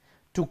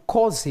to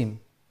cause him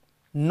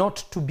not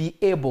to be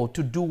able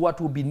to do what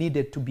will be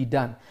needed to be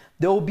done.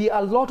 There will be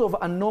a lot of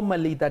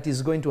anomaly that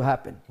is going to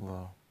happen.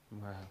 Wow.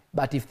 Wow.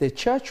 But if the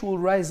church will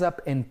rise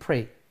up and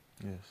pray,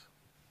 Yes.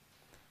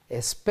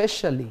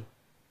 especially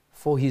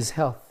for his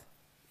health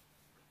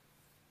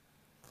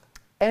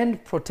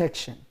and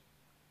protection,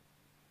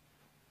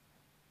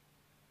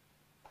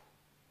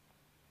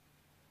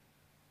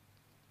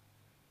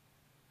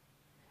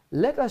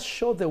 let us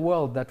show the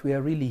world that we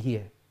are really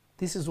here.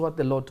 This is what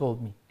the Lord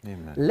told me.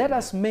 Amen. Let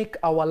us make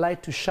our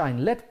light to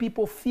shine. Let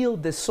people feel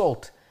the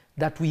salt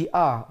that we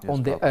are Yes,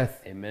 on the Papa.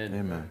 earth. Amen.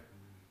 Amen.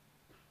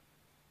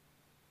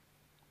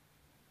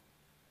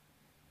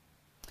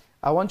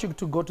 I want you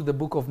to go to the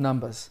book of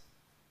Numbers.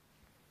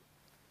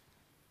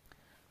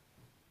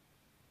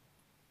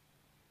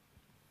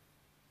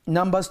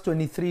 Numbers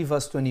 23,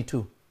 verse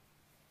 22.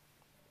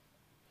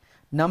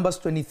 Numbers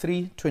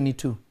 23,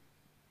 22.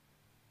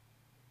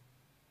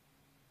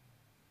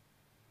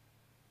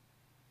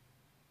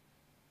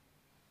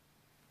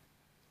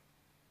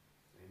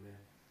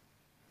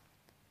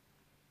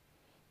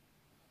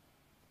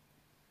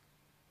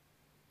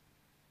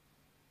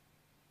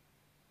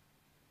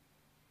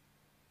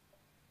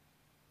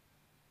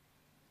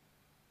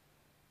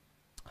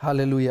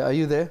 Hallelujah. Are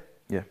you there?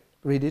 Yeah.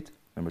 Read it.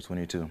 Number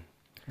 22.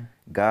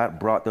 God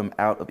brought them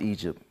out of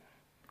Egypt.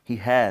 He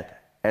had,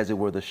 as it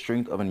were, the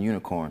strength of an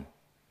unicorn.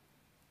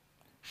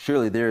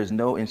 Surely there is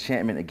no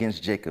enchantment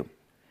against Jacob,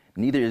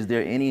 neither is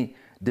there any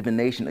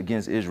divination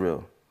against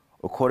Israel.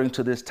 According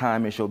to this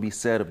time it shall be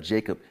said of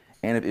Jacob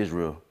and of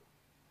Israel,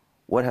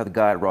 what hath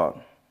God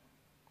wrought?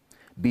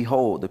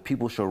 Behold, the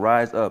people shall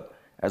rise up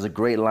as a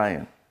great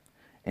lion,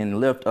 and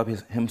lift up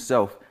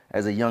himself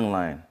as a young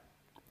lion.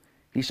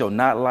 He shall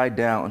not lie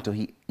down until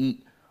he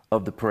eat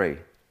of the prey.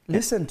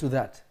 Listen to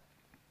that.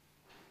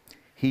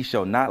 He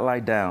shall not lie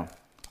down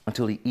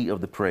until he eat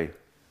of the prey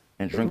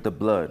and drink the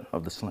blood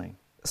of the slain.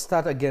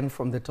 Start again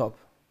from the top.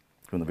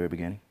 From the very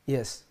beginning.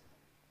 Yes.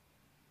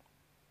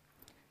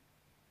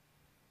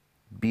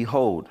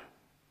 Behold,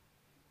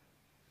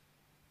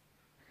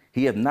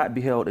 he hath not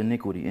beheld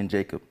iniquity in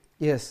Jacob,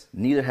 Yes.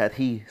 neither hath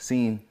he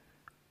seen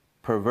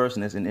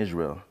perverseness in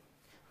Israel.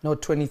 No,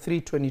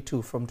 23,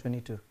 22, from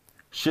 22.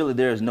 Surely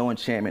there is no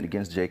enchantment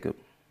against Jacob,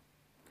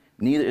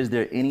 neither is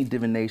there any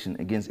divination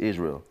against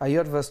Israel. Are you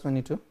at verse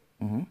 22?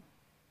 Mm-hmm.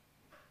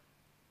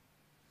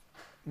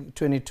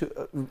 22.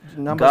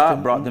 Numbers God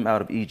 20 brought them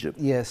out of Egypt.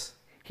 Yes.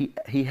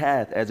 He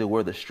hath, as it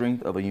were, the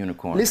strength of a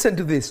unicorn. Listen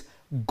to this.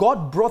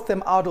 God brought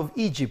them out of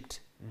Egypt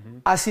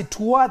as it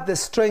were the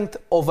strength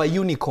of a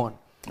unicorn.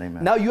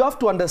 Amen. Now you have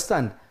to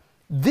understand,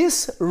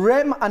 this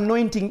ram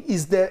anointing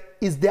is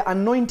the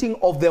anointing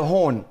of the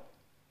horn.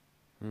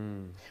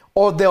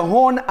 Or the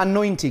horn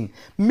anointing,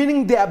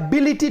 meaning the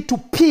ability to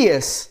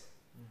pierce.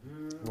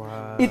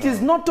 Wow. It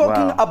is not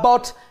talking Wow.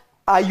 about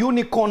a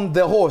unicorn,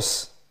 the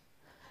horse.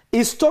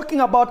 It's talking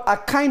about a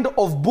kind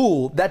of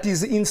bull that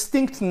is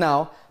extinct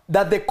now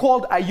that they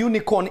called a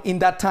unicorn in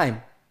that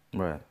time.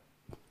 Right.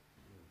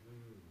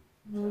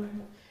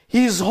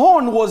 His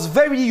horn was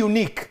very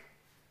unique.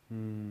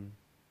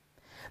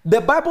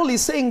 The Bible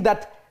is saying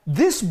that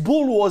this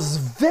bull was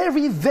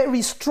very,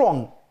 very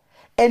strong,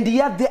 and he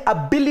had the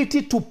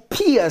ability to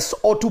pierce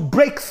or to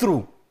break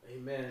through.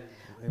 Amen.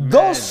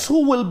 Those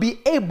who will be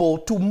able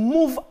to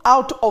move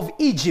out of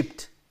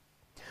Egypt,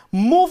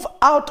 move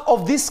out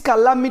of this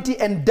calamity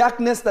and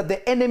darkness that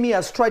the enemy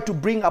has tried to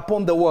bring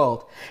upon the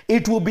world,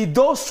 it will be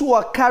those who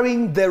are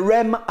carrying the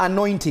Rem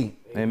anointing.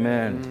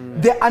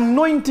 Amen. The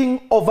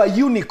anointing of a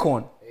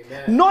unicorn.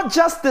 Amen. Not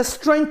just the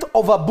strength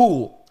of a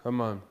bull.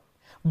 Come on.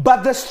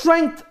 But the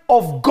strength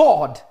of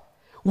God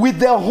with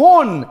the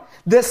horn,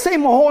 the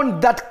same horn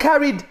that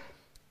carried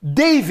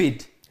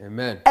David.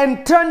 Amen.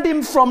 And turned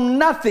him from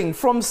nothing,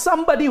 from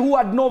somebody who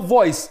had no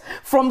voice,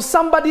 from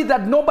somebody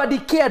that nobody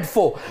cared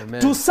for,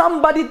 Amen. to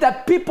somebody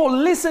that people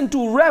listened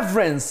to,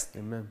 reverence,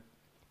 Amen.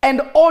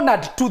 and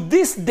honored to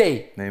this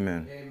day.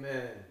 Amen.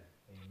 Amen.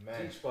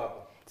 Amen. Teach,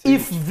 Papa.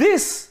 If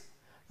this,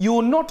 you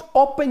will not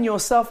open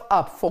yourself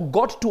up for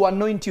God to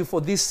anoint you for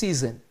this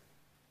season.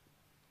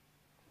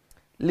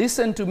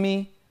 Listen to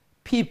me,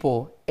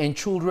 people and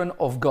children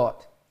of God.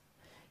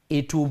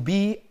 It will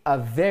be a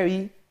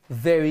very,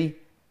 very,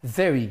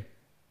 very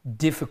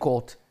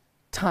difficult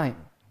time.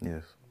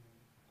 Yes.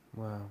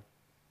 Wow.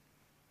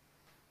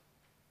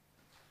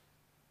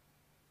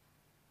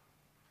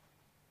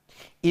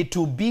 It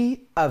will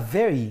be a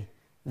very,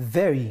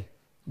 very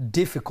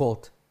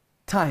difficult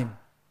time.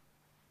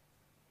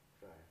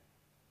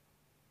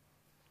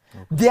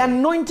 The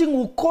anointing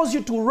will cause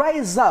you to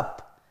rise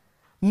up,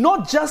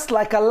 not just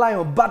like a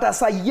lion, but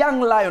as a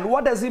young lion.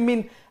 What does it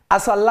mean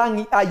as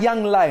a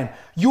young lion?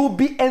 You'll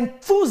be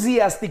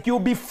enthusiastic. You'll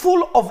be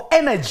full of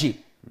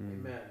energy.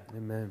 Amen.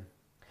 Amen.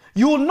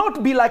 You will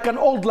not be like an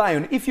old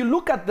lion. If you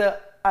look at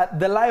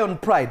the lion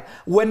pride,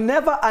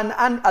 whenever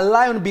a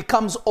lion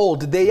becomes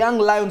old, the young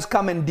lions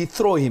come and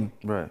dethrone him.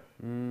 Right.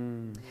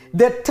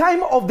 The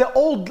time of the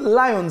old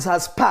lions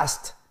has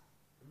passed.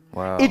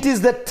 Wow. It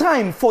is the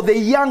time for the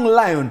young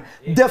lion,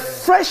 the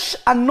fresh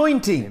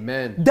anointing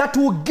Amen. that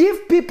will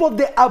give people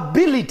the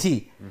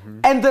ability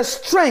and the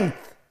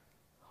strength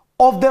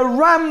of the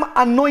ram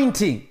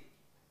anointing.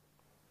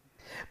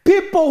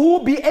 People who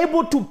will be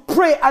able to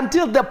pray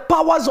until the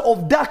powers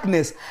of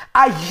darkness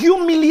are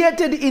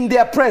humiliated in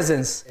their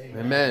presence.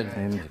 Amen.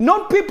 Amen.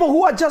 Not people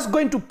who are just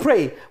going to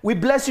pray, we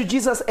bless you,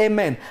 Jesus,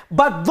 amen.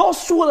 But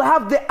those who will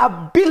have the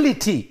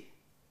ability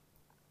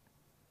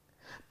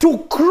to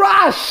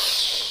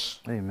crush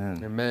Amen.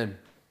 Amen.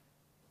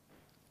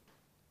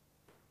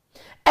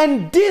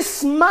 and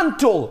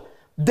dismantle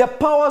the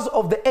powers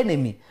of the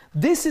enemy.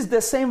 This is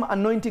the same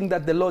anointing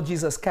that the Lord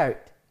Jesus carried.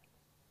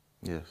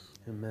 Yes.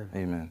 Amen.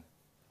 Amen.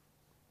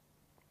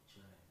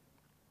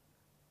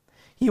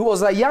 He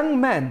was a young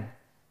man.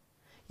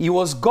 He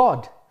was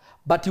God,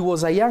 but he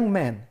was a young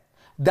man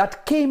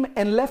that came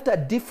and left a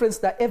difference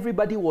that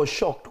everybody was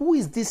shocked. Who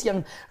is this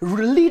young?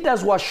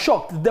 Leaders were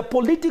shocked. The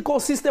political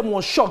system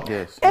was shocked.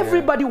 Yes.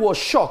 Everybody was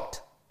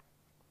shocked.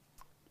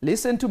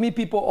 Listen to me,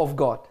 people of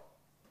God.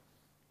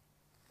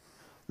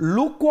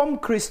 Lukewarm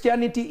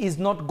Christianity is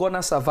not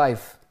gonna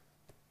survive.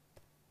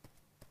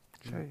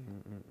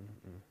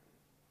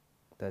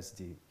 That's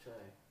deep.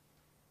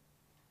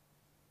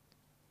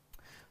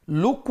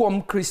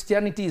 Lukewarm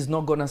Christianity is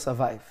not gonna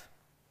survive.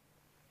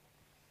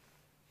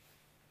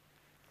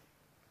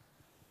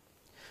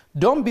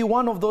 Don't be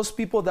one of those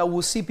people that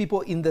will see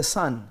people in the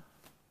sun.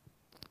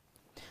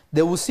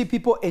 They will see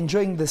people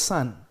enjoying the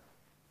sun.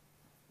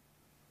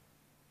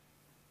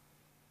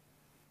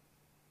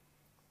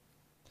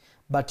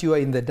 But you are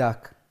in the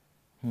dark.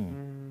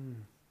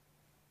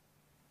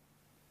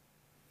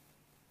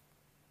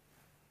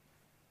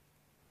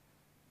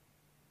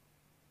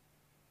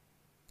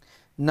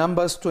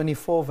 Numbers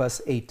 24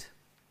 verse 8.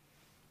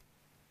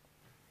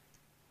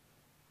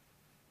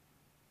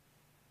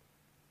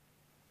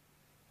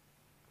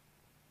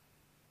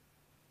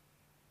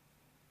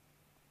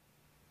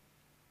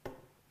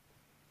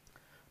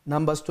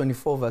 Numbers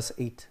 24 verse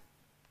 8.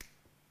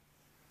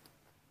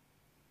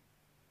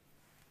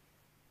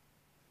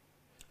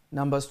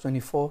 Numbers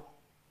 24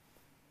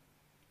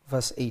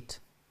 verse 8.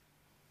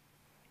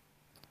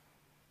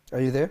 Are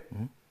you there?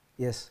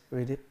 Yes,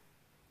 read it.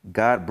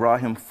 God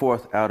brought him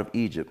forth out of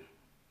Egypt.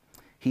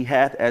 He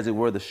hath, as it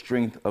were, the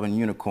strength of an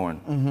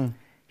unicorn.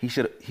 He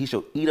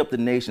shall eat up the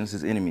nations,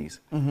 his enemies,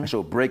 and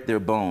shall break their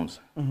bones,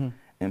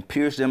 and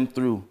pierce them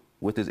through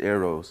with his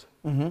arrows.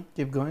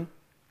 Keep going.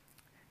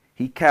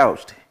 He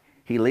couched,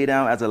 he lay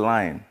down as a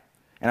lion,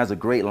 and as a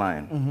great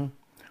lion.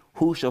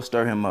 Who shall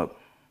stir him up?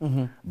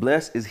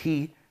 Blessed is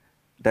he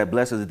that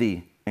blesseth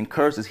thee, and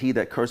cursed is he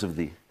that curseth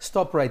thee.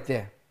 Stop right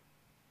there.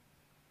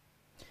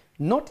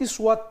 Notice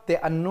what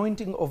the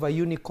anointing of a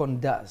unicorn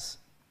does.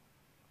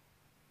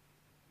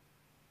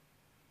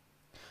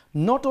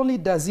 Not only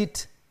does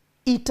it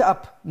eat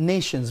up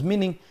nations,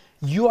 meaning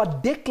your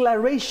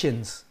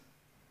declarations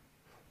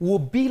will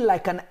be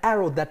like an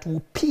arrow that will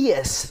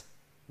pierce.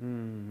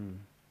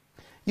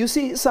 You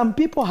see, some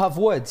people have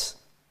words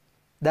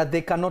that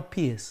they cannot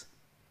pierce.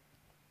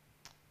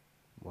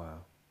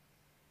 Wow.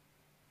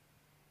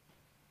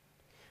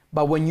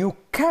 But when you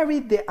carry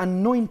the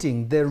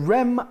anointing, the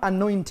Rem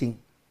anointing,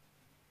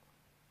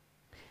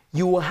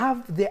 you will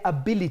have the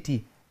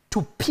ability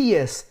to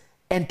pierce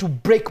and to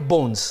break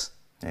bones.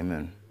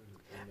 Amen.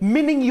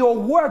 Meaning your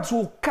words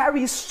will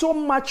carry so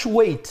much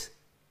weight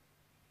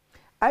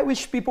I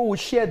wish people would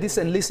share this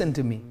and listen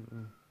to me.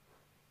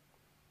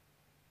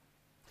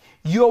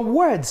 Your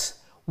words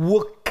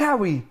will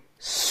carry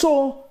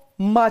so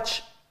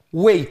much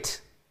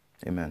weight.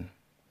 Amen.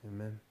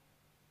 Amen.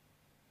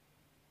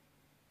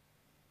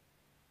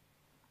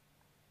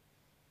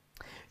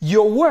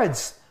 Your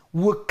words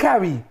will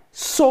carry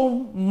so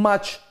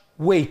much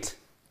weight.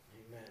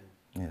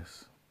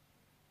 Yes.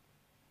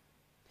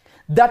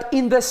 That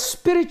in the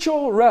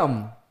spiritual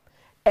realm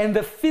and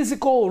the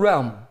physical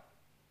realm,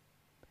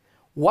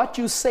 what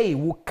you say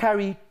will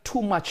carry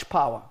too much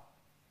power.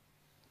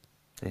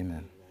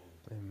 Amen.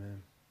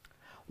 Amen.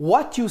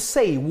 What you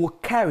say will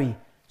carry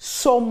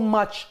so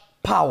much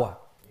power.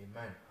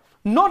 Amen.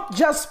 Not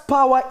just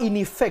power in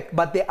effect,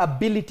 but the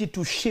ability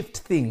to shift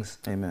things.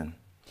 Amen.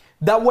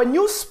 That when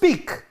you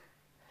speak,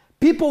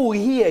 people will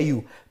hear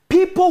you.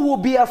 People will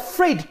be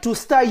afraid to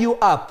stir you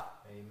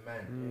up.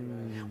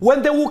 Amen.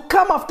 When they will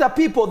come after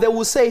people, they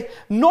will say,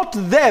 not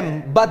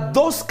them, but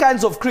those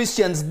kinds of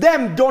Christians,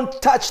 them,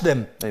 don't touch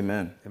them.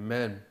 Amen.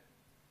 Amen.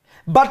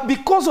 But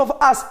because of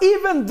us,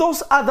 even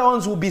those other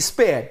ones will be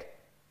spared.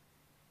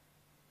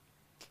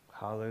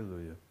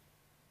 Hallelujah.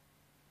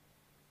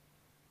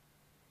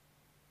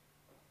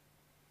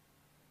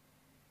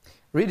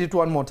 Read it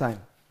one more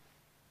time.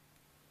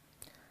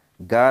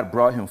 God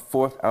brought him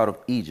forth out of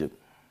Egypt.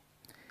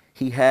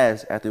 He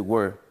has, as it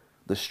were,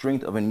 the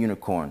strength of an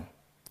unicorn.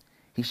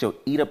 He shall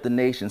eat up the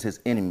nations, his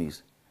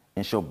enemies,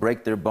 and shall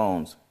break their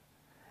bones,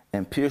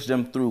 and pierce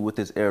them through with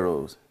his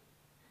arrows.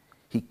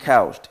 He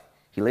couched,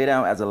 he lay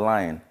down as a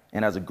lion,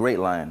 and as a great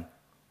lion.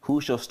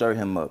 Who shall stir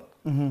him up?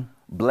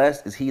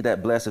 Blessed is he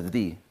that blesseth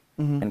thee,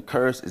 and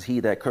cursed is he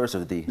that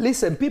curseth thee.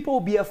 Listen, people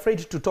will be afraid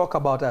to talk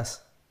about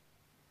us.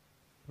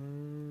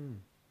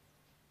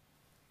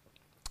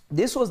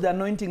 This was the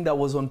anointing that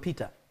was on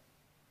Peter.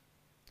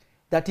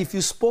 That if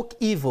you spoke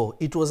evil,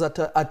 it was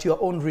at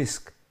your own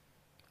risk.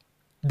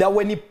 That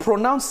when he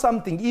pronounced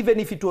something, even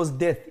if it was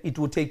death, it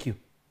would take you.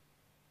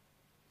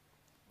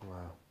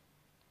 Wow.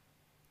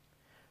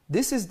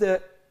 This is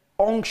the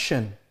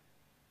unction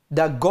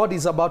that God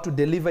is about to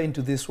deliver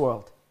into this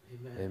world.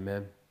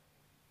 Amen.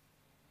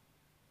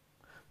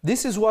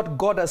 This is what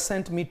God has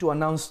sent me to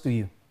announce to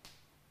you.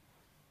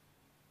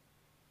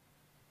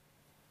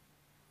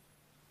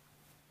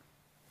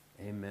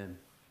 Amen.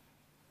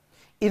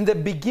 In the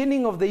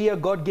beginning of the year,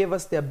 God gave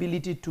us the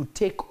ability to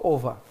take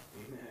over.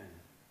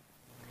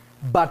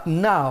 But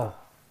now,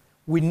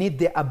 we need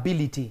the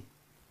ability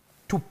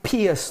to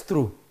pierce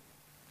through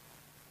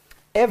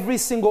every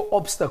single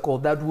obstacle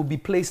that will be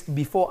placed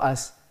before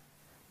us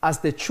as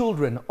the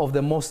children of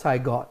the Most High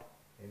God.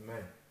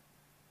 Amen.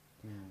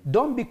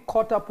 Don't be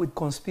caught up with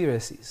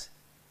conspiracies.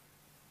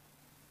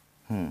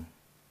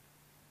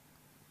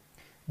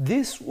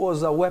 This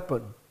was a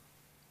weapon.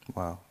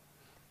 Wow.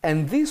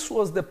 And this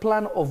was the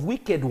plan of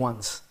wicked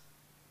ones.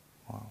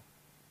 Wow.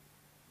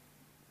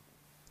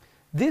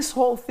 This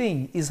whole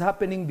thing is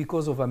happening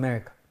because of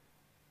America.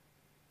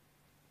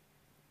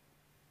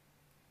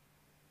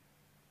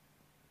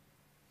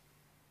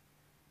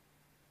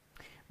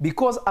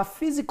 Because a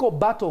physical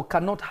battle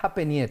cannot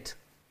happen yet.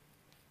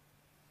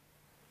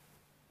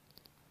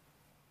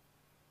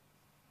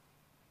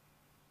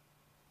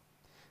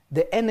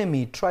 The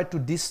enemy tried to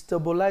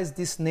destabilize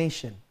this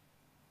nation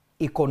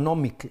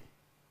economically,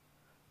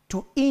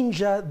 to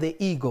injure the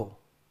ego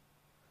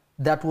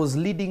that was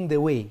leading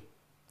the way,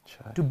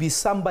 to be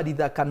somebody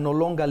that can no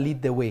longer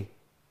lead the way.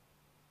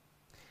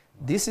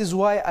 This is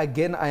why,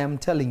 again, I am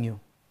telling you,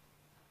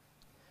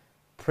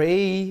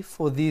 pray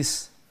for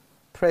this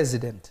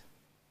president.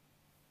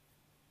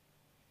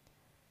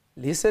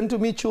 Listen to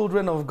me,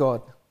 children of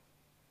God.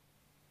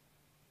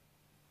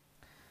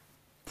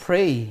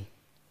 Pray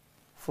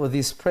for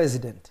this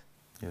president.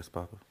 Yes,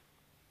 Papa.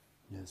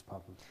 Yes,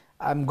 Papa.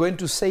 I'm going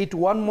to say it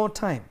one more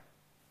time.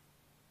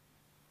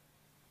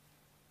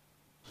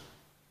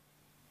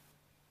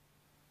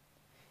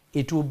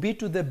 It will be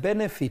to the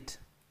benefit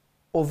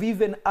of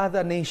even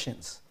other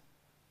nations.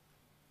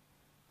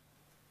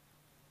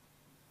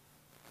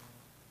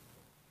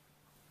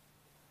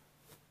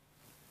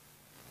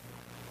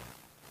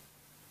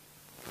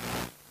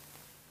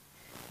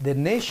 The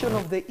nation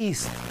of the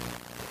East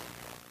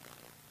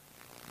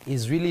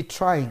is really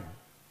trying.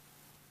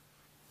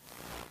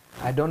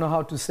 I don't know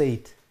how to say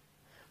it.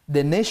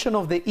 The nation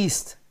of the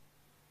East,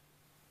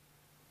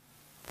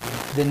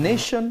 the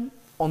nation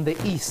on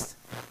the East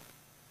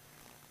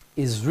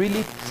is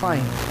really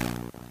trying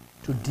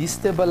to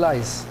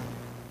destabilize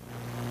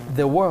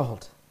the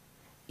world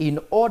in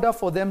order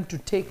for them to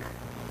take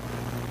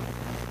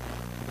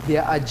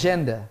their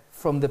agenda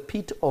from the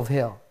pit of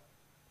hell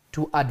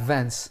to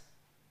advance.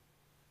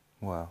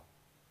 Wow.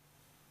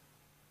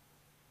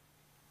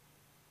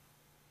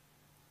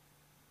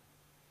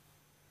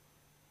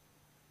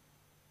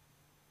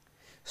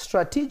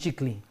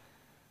 Strategically,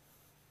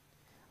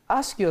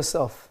 ask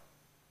yourself,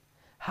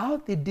 how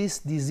did this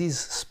disease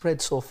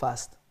spread so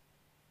fast?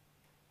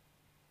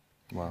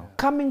 Wow.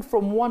 Coming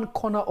from one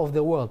corner of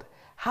the world,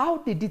 how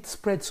did it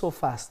spread so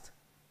fast?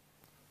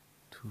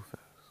 Too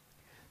fast.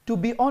 To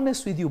be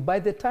honest with you, by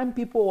the time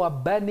people were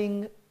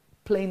banning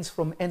planes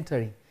from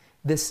entering,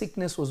 the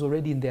sickness was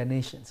already in their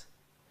nations.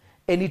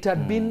 And it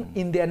had been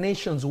in their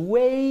nations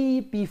way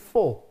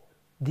before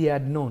they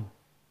had known.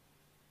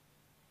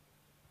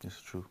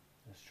 It's true.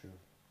 That's true.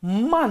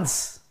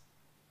 Months,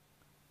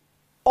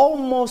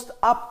 almost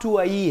up to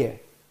a year,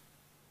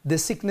 the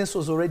sickness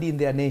was already in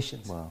their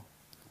nations. Wow.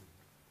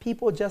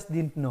 People just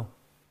didn't know.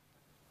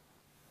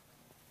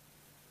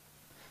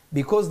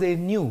 Because they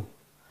knew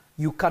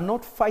you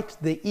cannot fight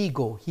the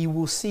ego, he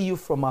will see you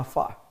from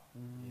afar.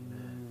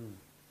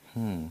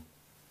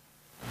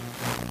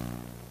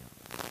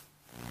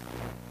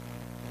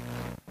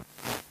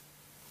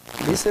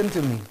 Listen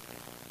to me.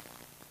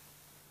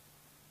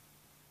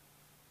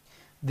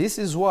 This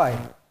is why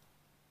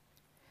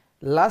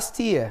last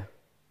year,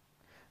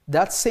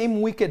 that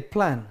same wicked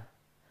plan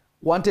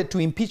wanted to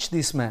impeach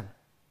this man.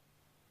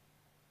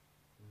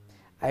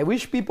 I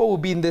wish people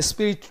would be in the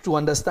spirit to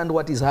understand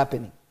what is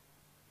happening.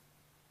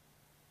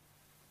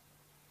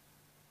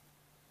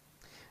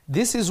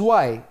 This is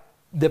why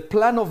the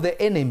plan of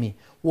the enemy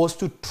was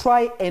to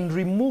try and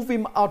remove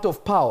him out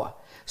of power,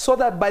 so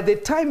that by the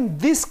time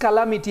this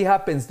calamity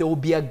happens, there will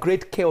be a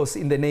great chaos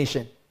in the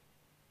nation.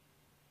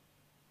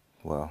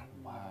 Wow.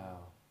 Wow.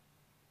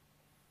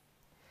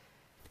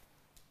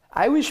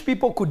 I wish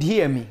people could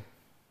hear me.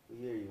 We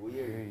hear you. We I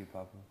hear hear you. you,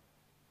 Papa.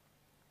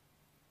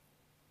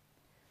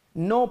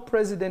 No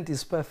president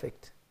is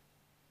perfect.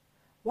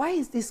 Why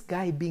is this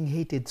guy being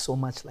hated so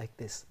much like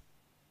this?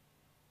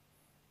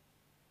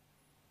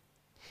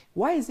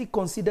 Why is he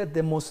considered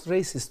the most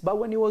racist? But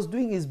when he was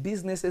doing his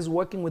businesses,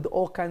 working with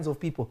all kinds of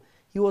people,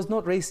 he was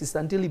not racist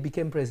until he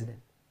became president.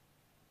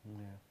 Yeah.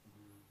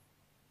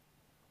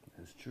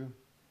 That's true.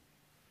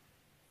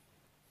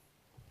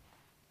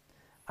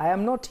 I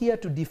am not here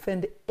to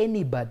defend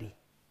anybody.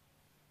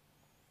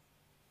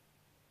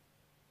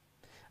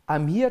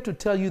 I'm here to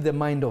tell you the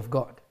mind of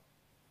God.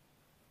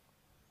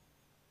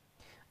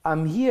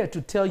 I'm here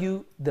to tell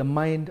you the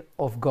mind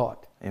of God.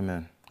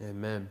 Amen.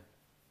 Amen.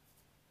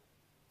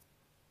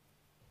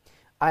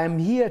 I am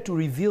here to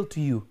reveal to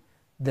you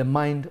the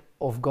mind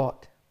of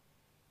God.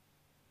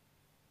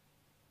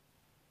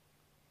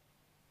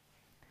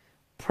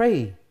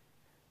 Pray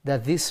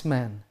that this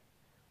man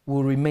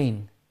will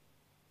remain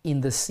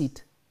in the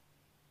seat.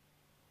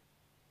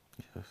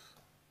 Yes.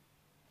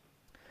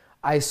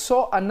 I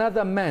saw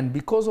another man,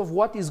 because of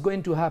what is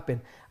going to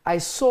happen, I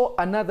saw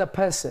another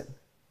person,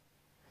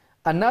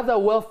 another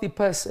wealthy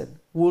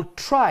person will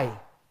try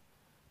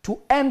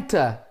to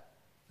enter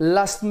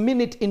last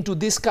minute into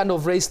this kind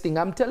of race thing.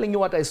 I'm telling you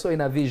what I saw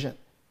in a vision.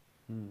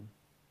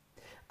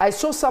 I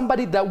saw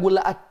somebody that will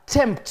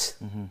attempt,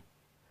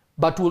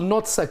 but will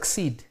not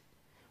succeed.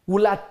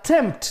 Will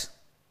attempt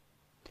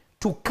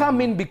to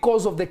come in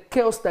because of the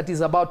chaos that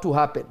is about to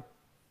happen.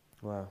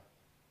 Wow.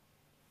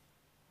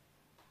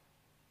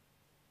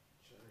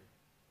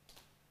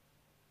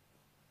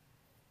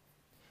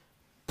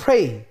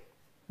 Pray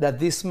that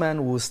this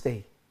man will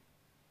stay.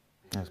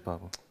 Yes,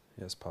 Papa.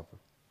 Yes, Papa.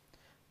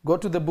 Go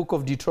to the book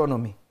of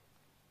Deuteronomy.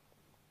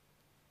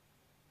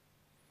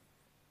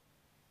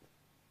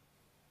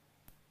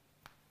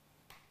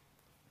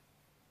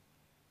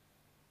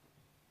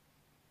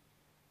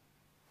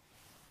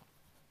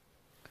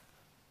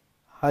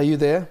 Are you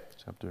there?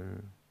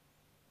 Chapter.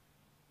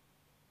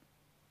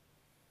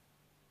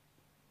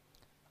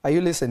 Are you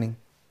listening?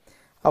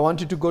 I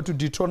want you to go to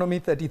Deuteronomy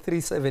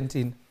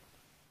 33:17.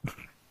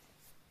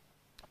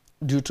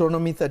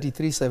 Deuteronomy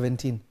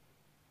 33:17.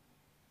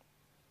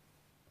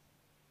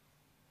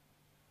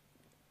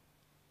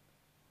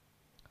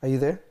 Are you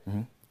there?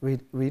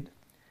 Read.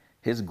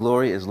 His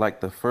glory is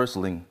like the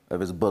firstling of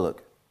his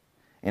bullock,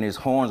 and his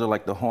horns are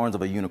like the horns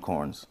of a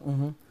unicorn's.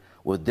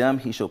 With them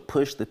he shall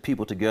push the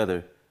people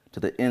together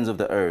to the ends of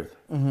the earth.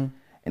 And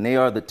they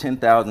are the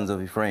 10,000s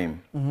of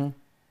Ephraim,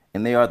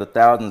 and they are the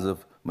thousands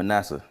of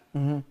Manasseh.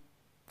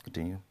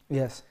 Continue.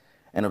 Yes.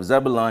 And of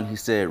Zebulun he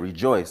said,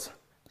 Rejoice,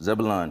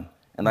 Zebulun,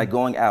 and thy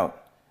going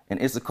out,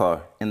 and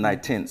Issachar in thy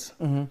tents.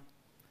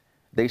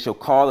 They shall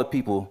call the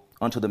people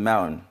unto the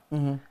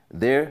mountain.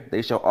 There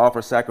they shall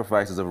offer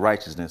sacrifices of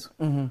righteousness.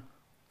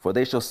 For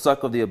they shall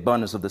suck of the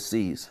abundance of the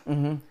seas,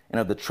 and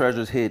of the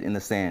treasures hid in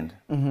the sand.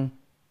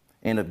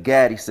 And of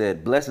Gad he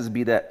said, Blessed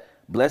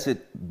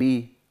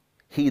be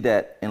he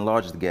that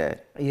enlargeth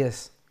Gad.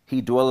 Yes.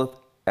 He dwelleth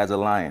as a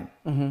lion,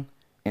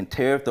 and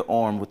teareth the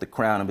arm with the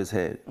crown of his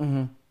head.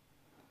 And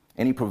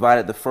he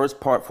provided the first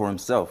part for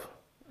himself,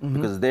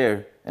 because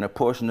there, in a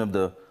portion of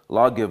the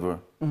lawgiver,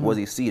 was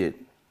he seated.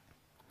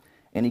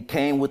 And he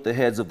came with the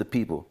heads of the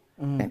people,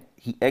 and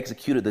he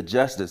executed the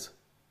justice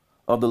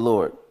of the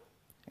Lord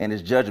and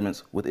his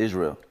judgments with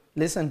Israel.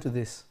 Listen to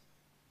this.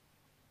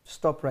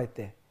 Stop right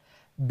there.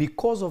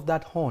 Because of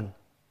that horn,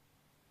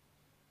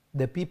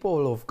 the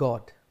people of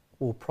God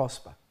will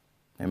prosper.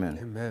 Amen.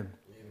 Amen.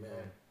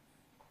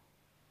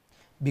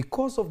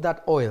 Because of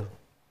that oil,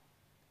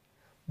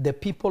 the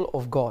people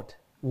of God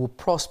will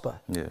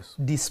prosper. Yes.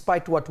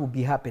 Despite what will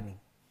be happening.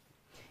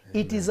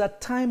 It is a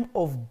time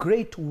of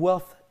great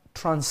wealth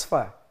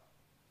transfer.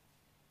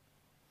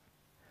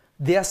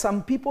 There are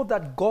some people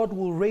that God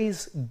will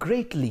raise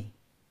greatly,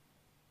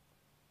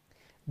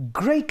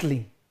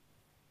 greatly,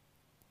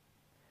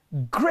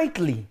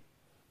 greatly,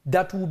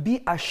 that will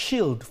be a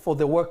shield for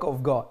the work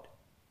of God.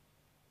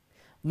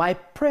 My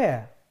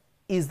prayer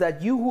is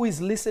that you who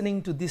is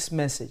listening to this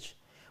message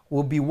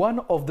will be one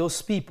of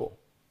those people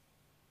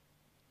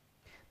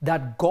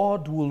that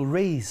God will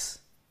raise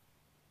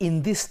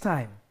in this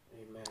time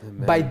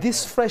Amen. by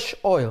this fresh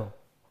oil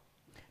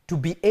to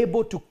be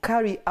able to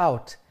carry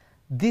out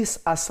this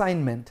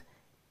assignment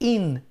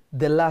in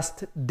the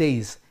last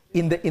days,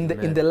 in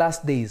the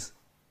last days.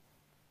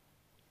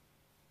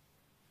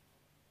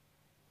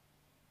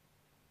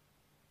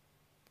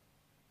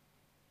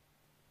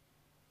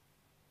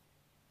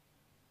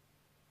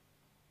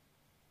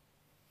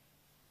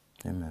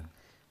 Amen.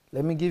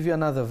 Let me give you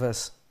another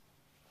verse.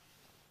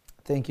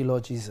 Thank you,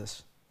 Lord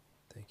Jesus.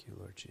 Thank you,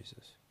 Lord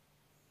Jesus.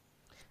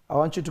 I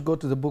want you to go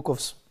to the book of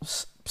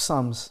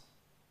Psalms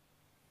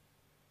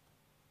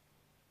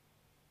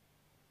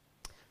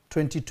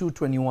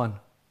 22:21.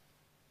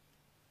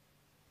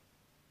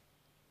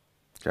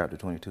 Chapter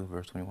 22,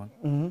 verse 21.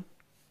 Mm-hmm.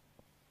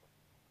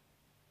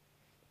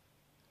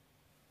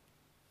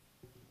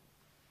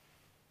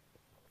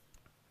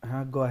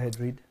 Go ahead,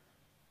 read.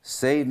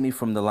 Save me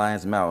from the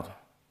lion's mouth,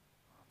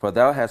 for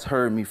thou hast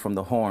heard me from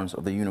the horns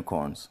of the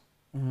unicorns.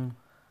 Mm-hmm.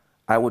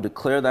 I will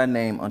declare thy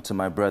name unto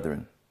my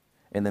brethren.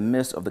 In the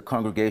midst of the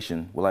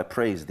congregation will I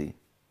praise thee.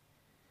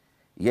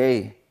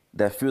 Yea,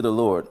 that fear the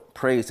Lord,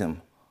 praise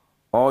him.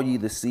 All ye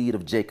the seed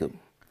of Jacob,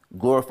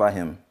 glorify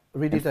him.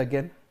 Read it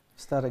again.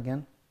 Start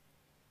again.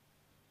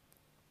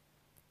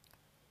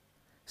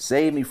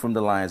 Save me from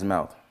the lion's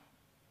mouth,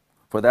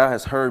 for thou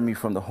hast heard me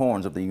from the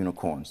horns of the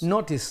unicorns.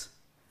 Notice,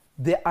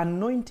 the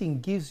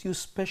anointing gives you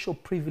special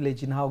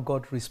privilege in how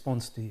God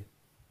responds to you.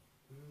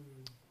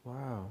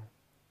 Wow.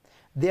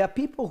 There are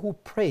people who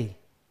pray,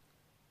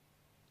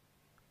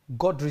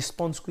 God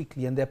responds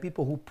quickly, and there are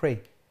people who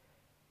pray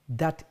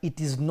that it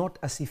is not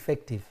as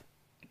effective.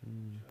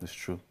 That's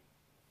true.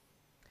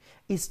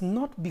 It's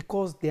not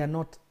because they are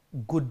not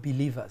good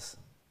believers.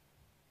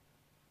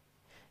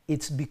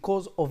 It's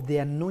because of the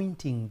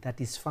anointing that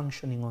is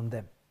functioning on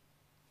them.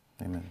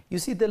 Amen. You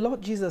see, the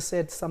Lord Jesus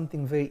said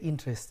something very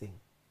interesting.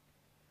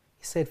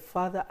 He said,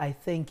 Father, I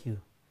thank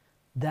you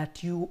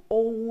that you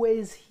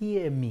always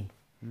hear me,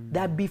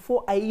 that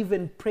before I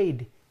even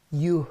prayed,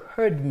 you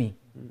heard me.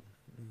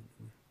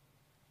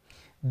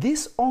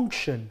 This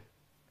unction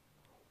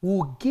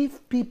will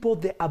give people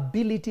the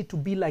ability to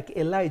be like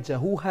Elijah,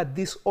 who had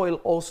this oil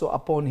also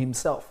upon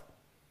himself.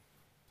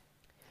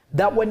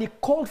 That when he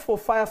called for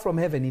fire from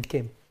heaven, it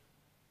came.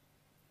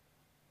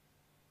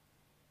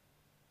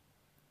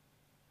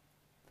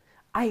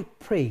 I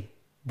pray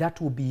that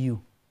will be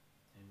you.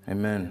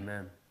 Amen.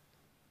 Amen.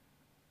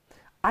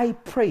 I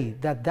pray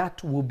that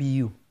that will be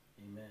you.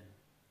 Amen.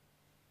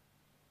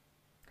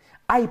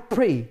 I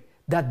pray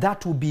that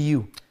that will be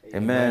you.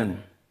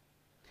 Amen.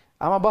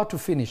 I'm about to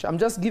finish. I'm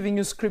just giving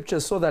you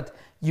scriptures so that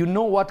you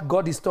know what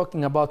God is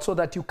talking about, so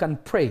that you can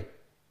pray.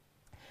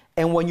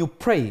 And when you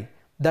pray,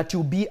 that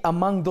you'll be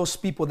among those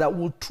people that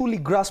will truly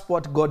grasp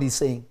what God is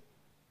saying.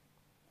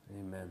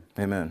 Amen.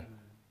 Amen.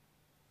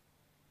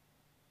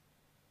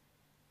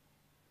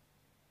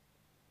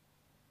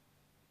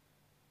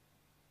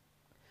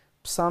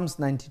 Psalms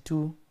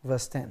 92,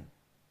 verse 10.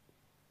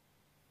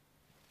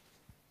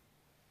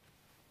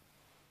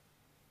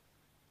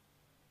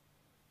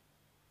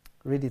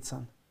 Read it,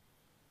 son.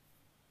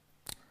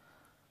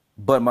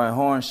 But my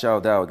horn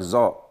shalt thou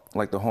exalt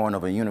like the horn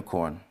of a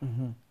unicorn.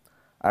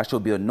 I shall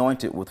be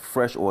anointed with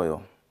fresh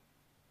oil.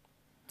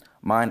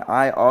 Mine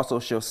eye also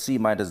shall see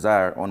my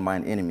desire on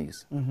mine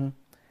enemies,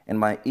 and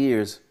my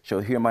ears shall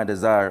hear my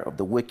desire of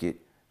the wicked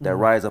that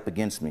rise up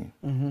against me.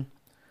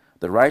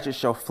 The righteous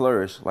shall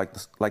flourish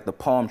like the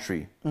palm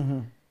tree.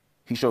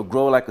 He shall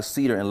grow like a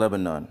cedar in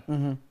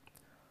Lebanon.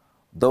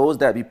 Those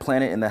that be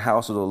planted in the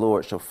house of the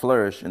Lord shall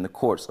flourish in the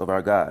courts of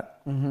our God.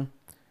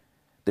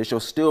 They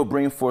shall still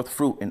bring forth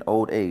fruit in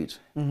old age.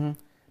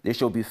 They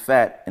shall be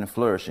fat and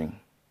flourishing,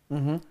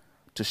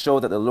 to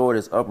show that the Lord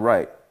is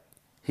upright.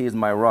 He is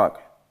my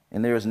rock,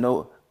 and there is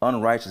no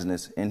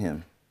unrighteousness in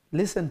him.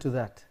 Listen to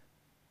that.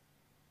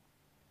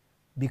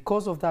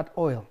 Because of that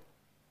oil,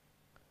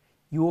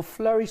 you will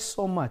flourish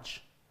so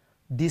much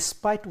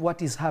despite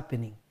what is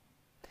happening,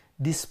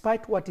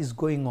 despite what is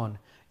going on.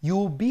 You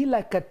will be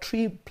like a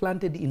tree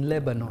planted in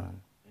Lebanon.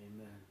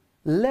 Amen.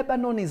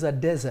 Lebanon is a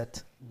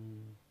desert.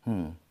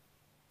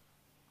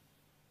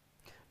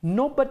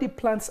 Nobody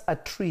plants a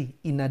tree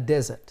in a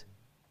desert.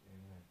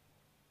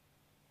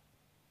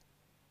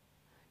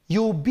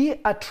 You'll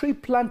be a tree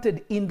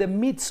planted in the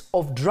midst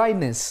of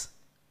dryness.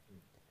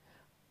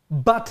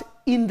 But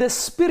in the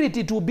spirit,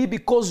 it will be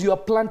because you are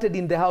planted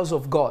in the house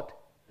of God.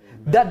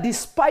 Amen. That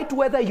despite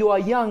whether you are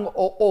young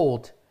or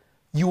old,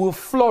 you will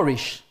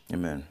flourish.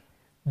 Amen.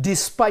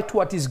 Despite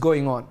what is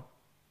going on.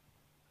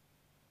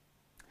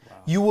 Wow.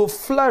 You will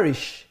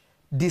flourish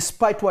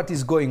despite what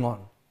is going on.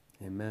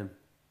 Amen.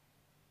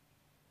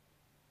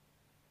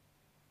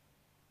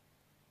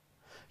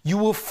 You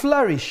will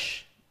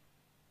flourish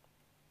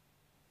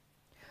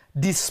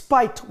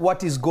despite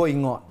what is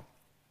going on.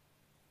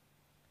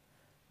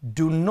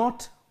 Do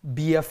not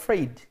be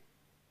afraid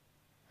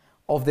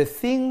of the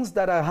things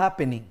that are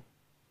happening.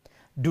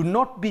 Do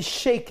not be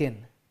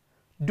shaken.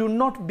 Do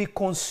not be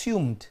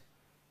consumed.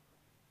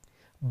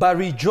 But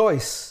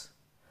rejoice,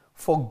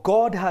 for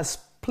God has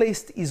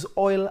placed his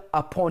oil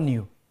upon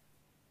you.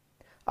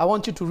 I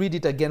want you to read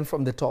it again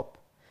from the top.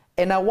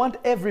 And I want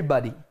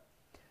everybody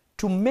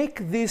to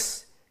make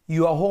this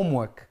your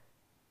homework.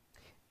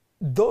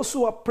 Those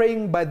who are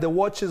praying by the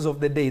watches of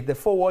the day, the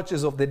 4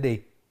 watches of the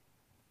day,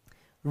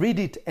 read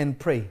it and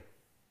pray.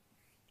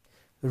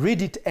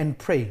 Read it and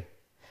pray.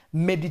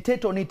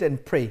 Meditate on it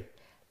and pray.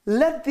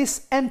 Let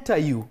this enter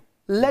you.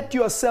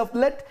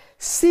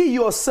 See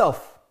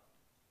yourself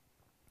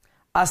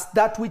as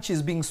that which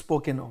is being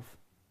spoken of.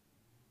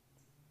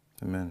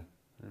 Amen.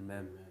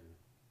 Amen.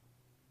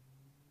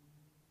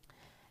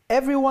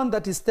 Everyone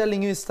that is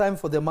telling you it's time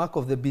for the mark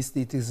of the beast,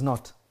 it is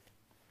not.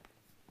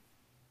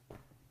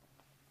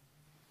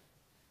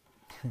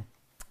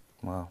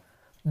 Wow.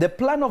 The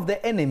plan of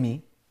the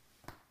enemy,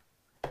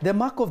 the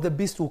mark of the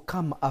beast will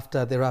come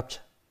after the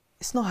rapture.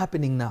 It's not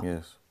happening now.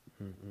 Yes.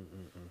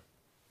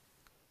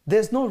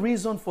 There's no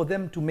reason for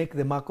them to make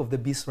the mark of the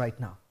beast right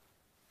now.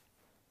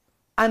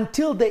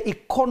 Until the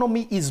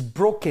economy is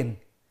broken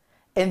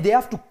and they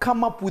have to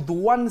come up with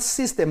one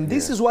system.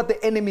 This is what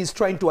the enemy is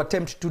trying to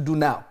attempt to do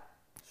now.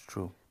 It's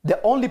true.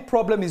 The only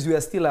problem is we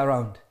are still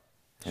around.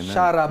 Amen.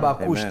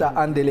 Sharabakushta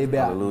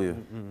andelebea. Hallelujah.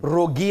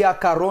 Rogia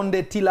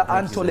karonde tila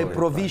antole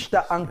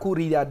provishta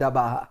ankuria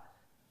dabaha.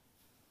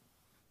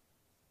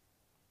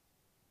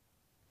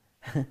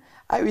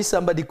 I wish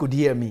somebody could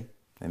hear me.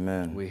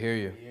 Amen. We hear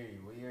you.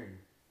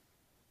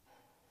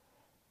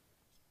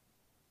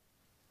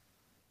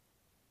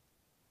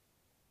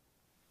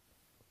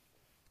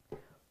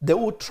 They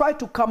will try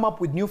to come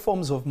up with new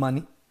forms of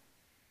money.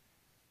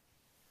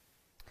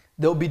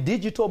 There will be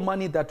digital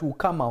money that will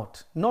come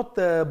out, not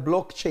the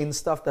blockchain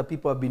stuff that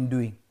people have been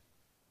doing.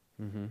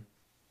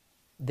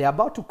 They're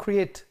about to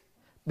create,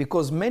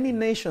 because many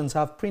nations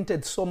have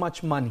printed so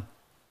much money,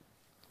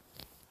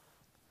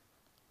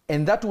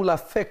 and that will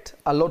affect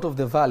a lot of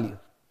the value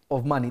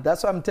of money.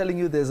 That's why I'm telling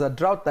you there's a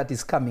drought that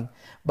is coming.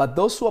 But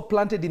those who are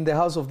planted in the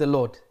house of the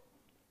Lord,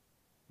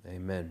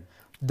 Amen.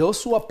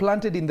 those who are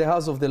planted in the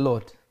house of the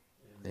Lord,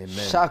 Amen.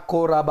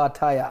 Shakora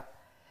bataya.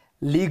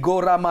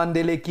 Ligora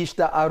mandele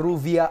kishta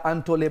aruvia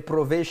antole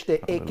proveshte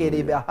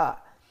ekerebaha.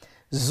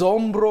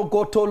 Zombro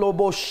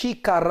gotolobo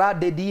shika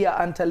rade dia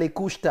antale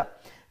kushta.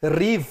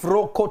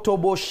 Rivro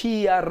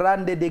kotoboshia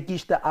rande de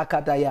kishta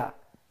akataya.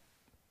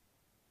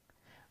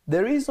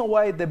 The reason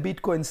why the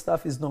Bitcoin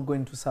stuff is not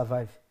going to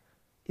survive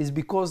is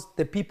because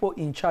the people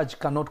in charge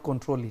cannot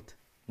control it.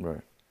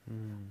 Right.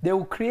 They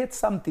will create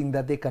something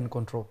that they can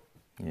control.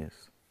 Yes.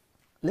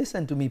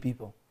 Listen to me,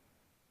 people.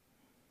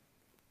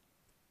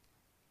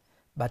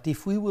 But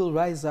if we will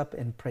rise up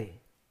and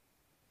pray,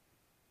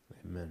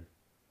 Amen.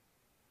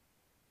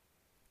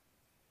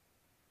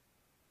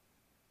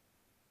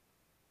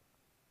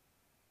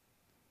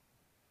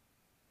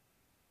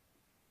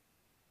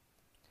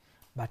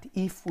 but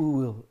if we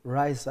will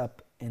rise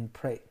up and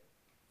pray,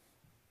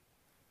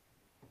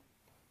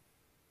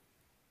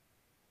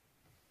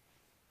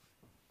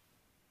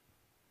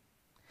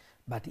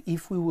 but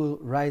if we will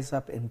rise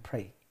up and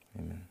pray,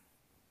 Amen.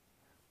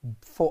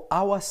 for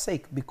our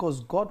sake, because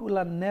God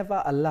will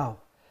never allow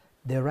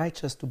the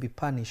righteous to be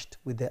punished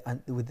with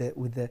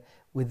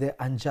the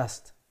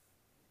unjust.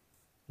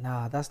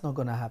 Nah, that's not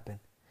going to happen.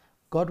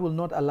 God will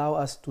not allow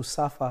us to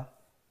suffer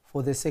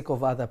for the sake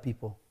of other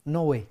people.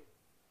 No way.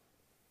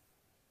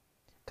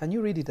 Can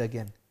you read it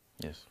again?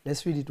 Yes.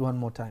 Let's read it one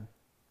more time,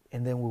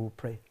 and then we will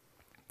pray.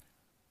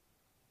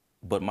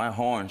 But my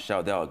horn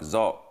shalt thou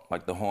exalt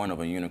like the horn of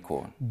a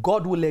unicorn.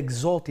 God will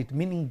exalt it,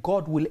 meaning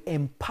God will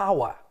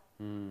empower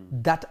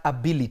that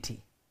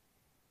ability.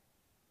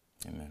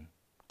 Amen.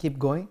 Keep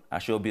going. I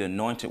shall be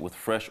anointed with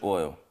fresh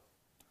oil.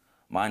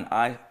 Mine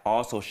eye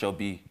also shall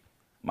be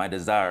my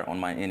desire on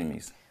my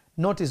enemies.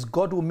 Notice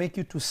God will make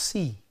you to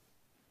see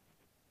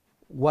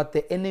what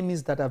the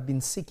enemies that have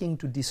been seeking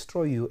to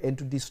destroy you and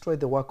to destroy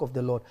the work of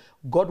the Lord.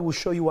 God will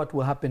show you what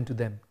will happen to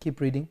them. Keep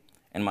reading.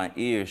 And my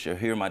ears shall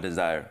hear my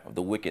desire of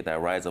the wicked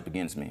that rise up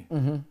against me.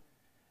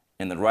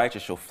 And the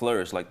righteous shall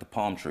flourish like the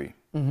palm tree.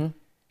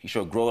 He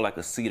shall grow like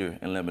a cedar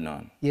in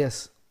Lebanon.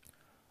 Yes.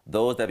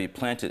 Those that be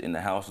planted in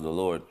the house of the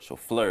Lord shall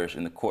flourish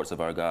in the courts of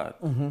our God.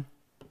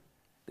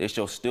 They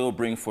shall still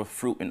bring forth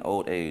fruit in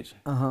old age.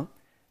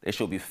 They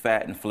shall be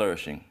fat and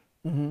flourishing,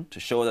 to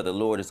show that the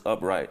Lord is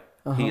upright.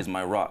 He is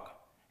my rock,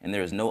 and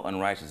there is no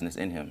unrighteousness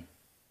in him.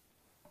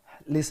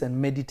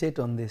 Listen, meditate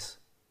on this.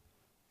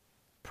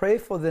 Pray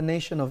for the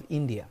nation of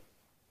India.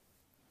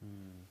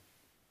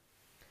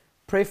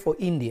 Pray for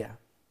India.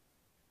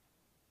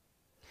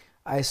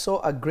 I saw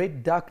a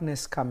great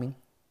darkness coming,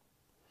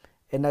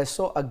 and I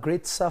saw a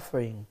great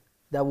suffering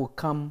that will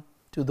come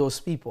to those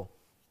people.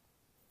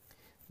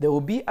 There will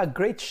be a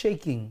great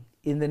shaking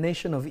in the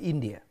nation of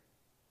India.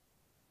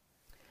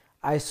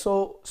 I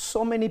saw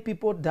so many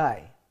people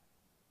die.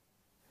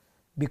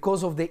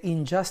 because of the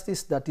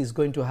injustice that is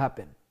going to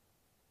happen.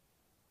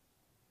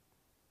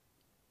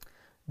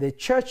 The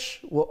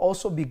church will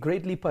also be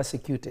greatly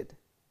persecuted,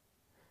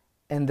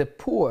 and the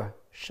poor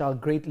shall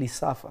greatly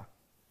suffer.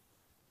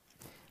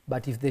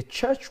 But if the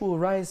church will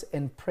rise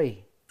and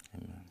pray,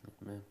 Amen.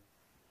 Amen.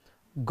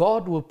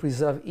 God will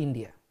preserve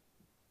India.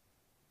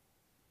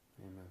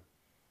 Amen.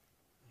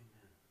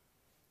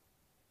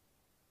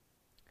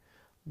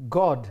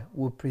 God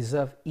will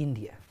preserve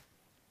India.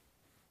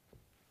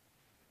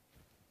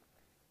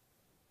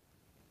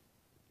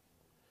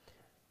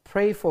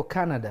 Pray for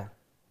Canada.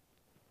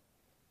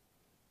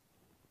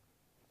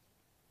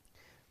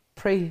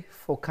 Pray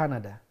for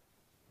Canada.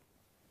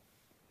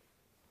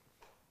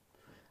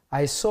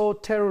 I saw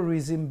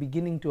terrorism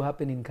beginning to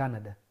happen in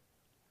Canada.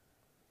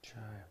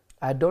 Child.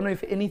 I don't know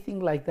if anything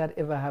like that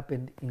ever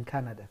happened in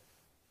Canada.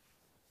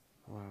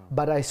 Wow.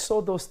 But I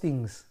saw those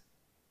things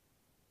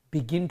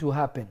begin to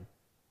happen.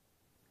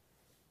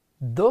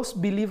 Those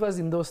believers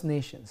in those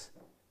nations,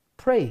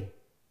 pray,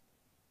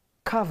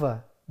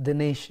 cover the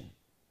nation.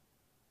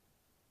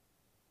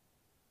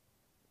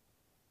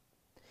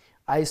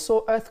 I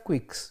saw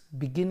earthquakes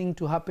beginning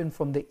to happen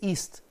from the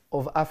east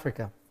of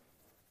Africa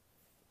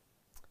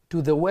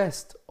to the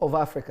west of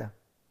Africa.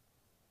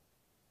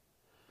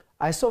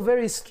 I saw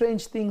very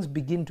strange things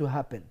begin to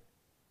happen.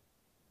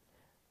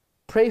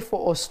 Pray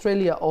for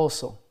Australia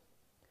also,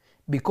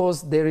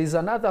 because there is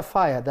another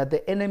fire that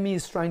the enemy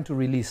is trying to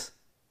release.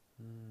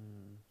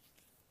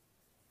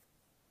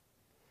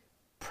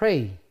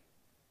 Pray,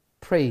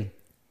 pray,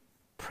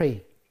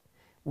 pray.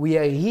 We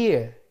are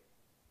here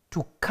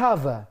to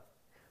cover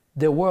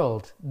the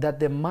world,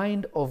 that the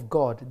mind of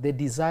God, the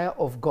desire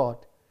of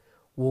God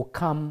will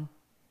come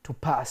to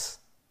pass.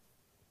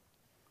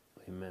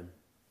 Amen.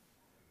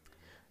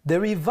 The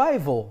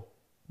revival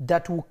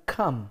that will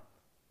come,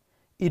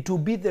 it will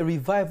be the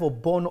revival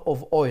born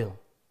of oil,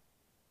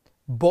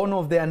 born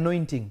of the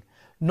anointing,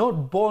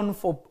 not born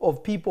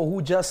of people who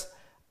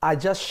are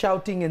just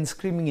shouting and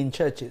screaming in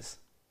churches.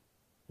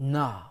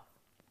 No.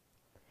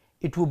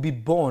 It will be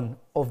born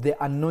of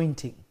the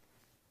anointing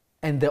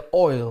and the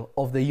oil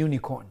of the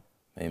unicorn.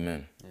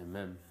 Amen.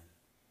 Amen.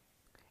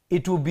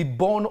 It will be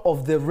born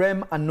of the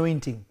Ram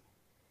anointing.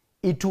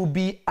 It will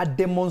be a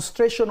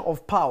demonstration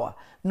of power.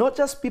 Not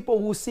just people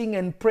who sing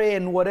and pray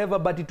and whatever,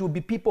 but it will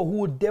be people who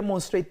will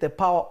demonstrate the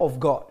power of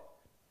God.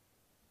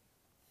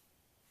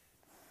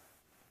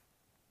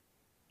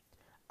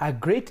 A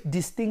great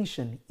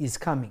distinction is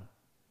coming.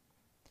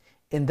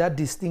 And that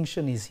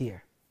distinction is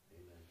here.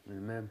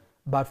 Amen.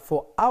 But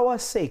for our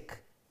sake,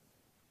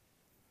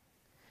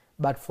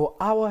 for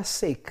our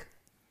sake,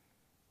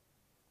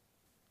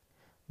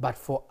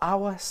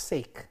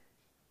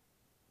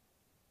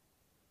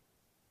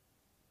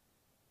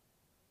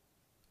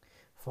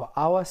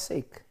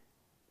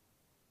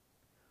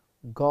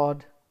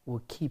 God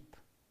will keep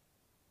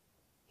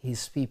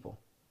his people.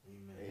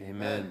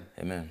 Amen.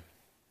 Amen.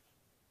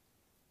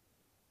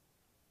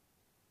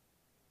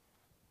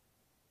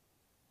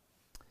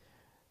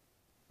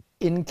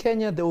 In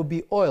Kenya, there will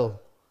be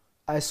oil.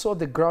 I saw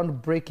the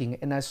ground breaking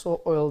and I saw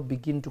oil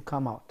begin to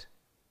come out.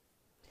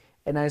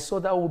 And I saw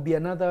that will be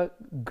another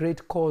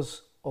great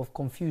cause of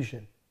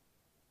confusion.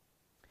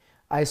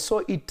 I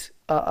saw it,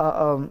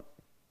 I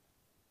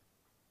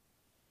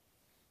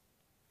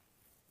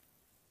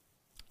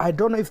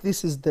don't know if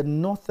this is the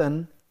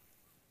northern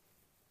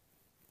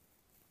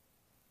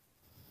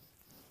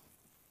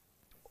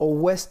or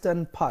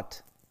western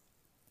part,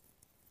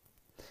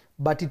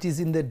 but it is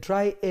in the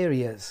dry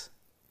areas.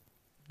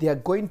 They are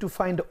going to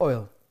find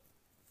oil.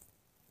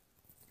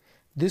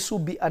 This will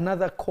be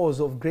another cause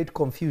of great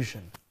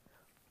confusion.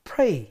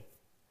 Pray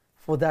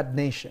for that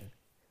nation.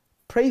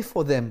 Pray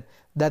for them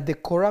that the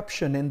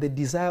corruption and the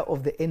desire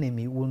of the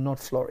enemy will not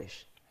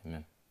flourish.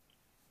 Amen.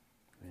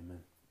 Amen.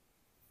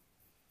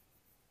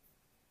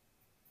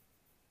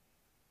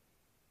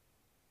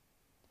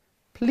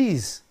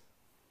 Please,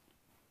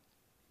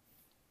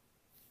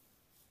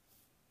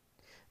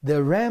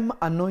 the Ram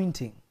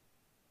anointing,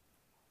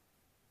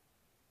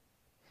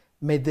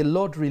 may the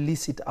Lord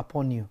release it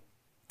upon you.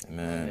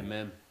 Amen.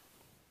 Amen.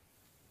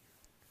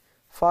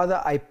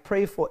 Father, I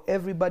pray for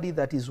everybody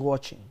that is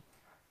watching.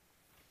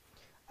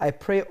 I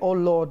pray, oh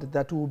Lord,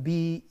 that we'll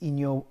be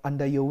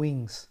under your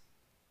wings.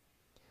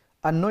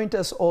 Anoint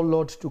us, oh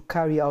Lord, to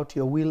carry out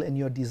your will and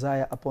your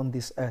desire upon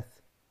this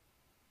earth.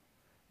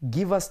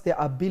 Give us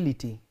the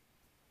ability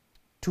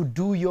to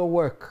do your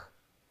work,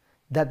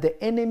 that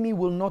the enemy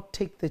will not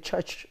take the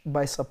church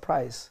by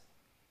surprise,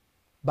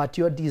 but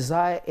your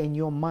desire and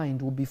your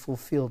mind will be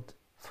fulfilled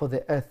for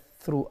the earth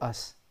through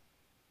us.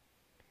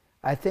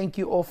 I thank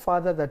you, oh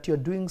Father, that you're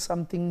doing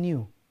something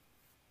new.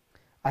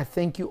 I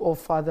thank you, oh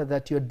Father,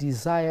 that your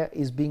desire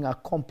is being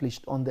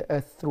accomplished on the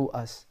earth through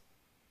us.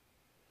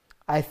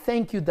 I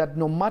thank you that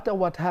no matter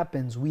what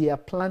happens, we are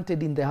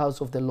planted in the house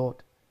of the Lord.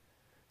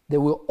 There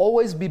will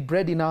always be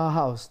bread in our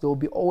house. There will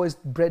be always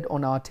bread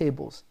on our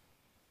tables.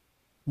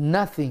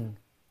 Nothing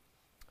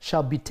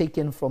shall be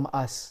taken from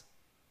us.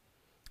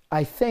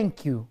 I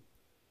thank you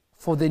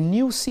for the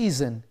new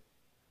season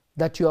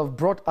that you have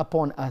brought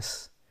upon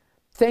us.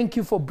 Thank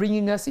you for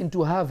bringing us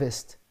into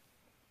harvest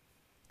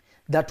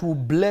that will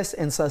bless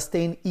and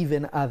sustain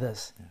even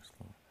others. Yes,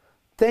 Lord.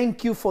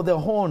 Thank you for the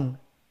horn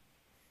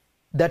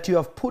that you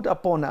have put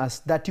upon us,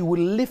 that you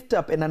will lift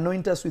up and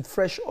anoint us with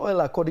fresh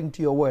oil according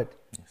to your word,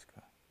 Yes,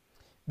 God.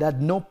 that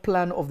no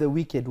plan of the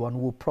wicked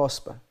one will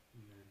prosper.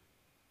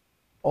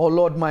 Oh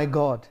Lord my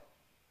God,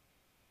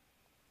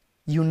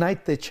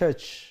 unite the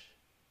church.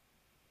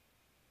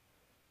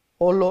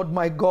 Oh Lord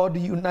my God,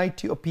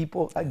 unite your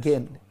people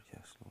again. Lord.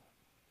 Yes, Lord.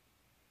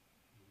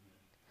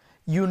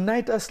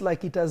 Unite us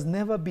like it has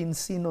never been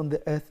seen on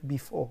the earth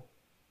before.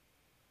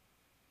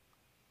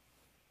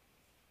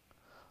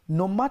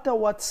 No matter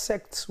what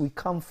sects we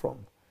come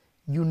from,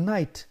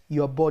 unite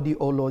your body,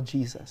 O Lord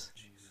Jesus.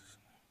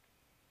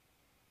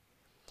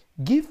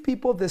 Give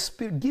people the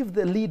spirit, give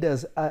the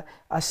leaders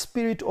a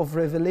spirit of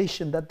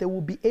revelation that they will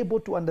be able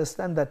to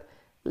understand that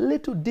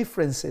little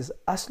differences,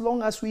 as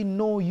long as we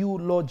know you,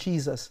 Lord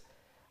Jesus,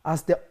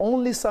 as the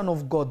only Son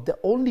of God, the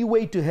only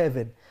way to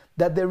heaven,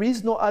 that there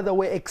is no other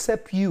way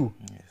except you.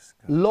 Yes,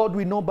 God. Lord,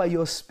 we know by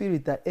your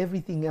Spirit that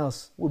everything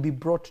else will be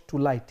brought to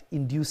light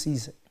in due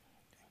season.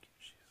 Thank you,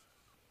 Jesus.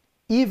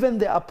 Even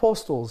the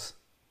apostles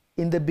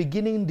in the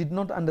beginning did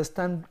not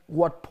understand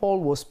what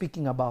Paul was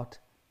speaking about.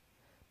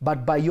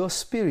 But by your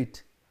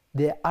Spirit,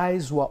 their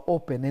eyes were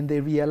open and they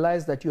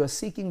realized that you are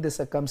seeking the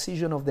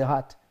circumcision of the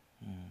heart,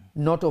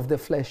 not of the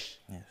flesh.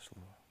 Yes,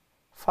 Lord.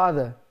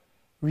 Father,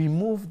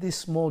 remove these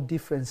small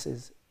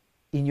differences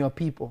in your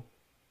people.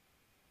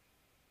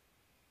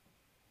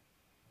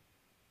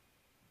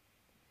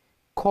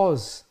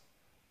 Cause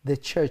the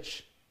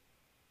church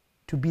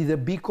to be the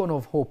beacon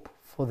of hope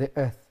for the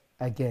earth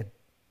again.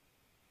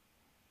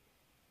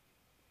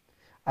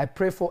 I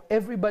pray for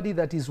everybody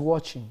that is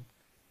watching.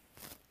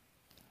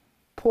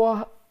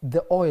 Pour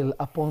the oil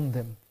upon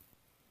them.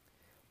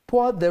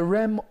 Pour the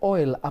ram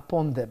oil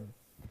upon them.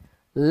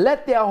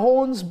 Let their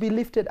horns be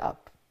lifted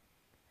up.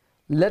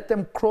 Let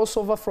them cross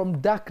over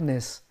from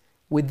darkness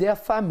with their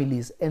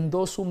families and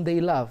those whom they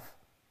love,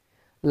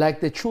 like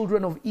the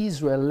children of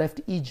Israel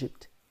left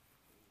Egypt.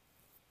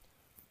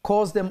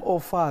 Cause them, O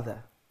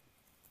Father,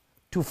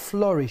 to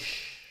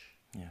flourish.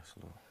 Yes,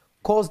 Lord.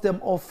 Cause them,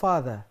 O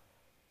Father,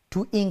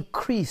 to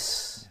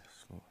increase.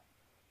 Yes, Lord.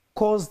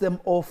 Cause them,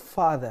 O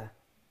Father,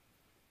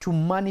 to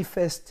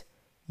manifest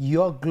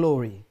your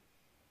glory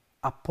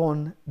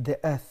upon the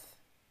earth.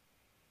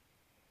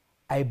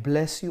 I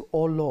bless you,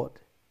 O Lord,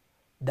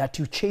 that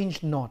you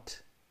change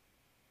not,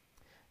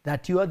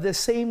 that you are the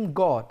same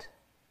God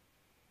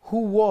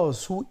who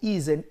was, who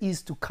is, and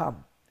is to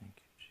come. Thank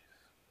you, Jesus.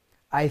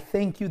 I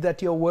thank you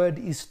that your word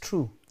is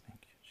true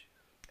Thank you,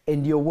 Jesus.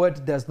 and your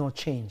word does not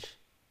change.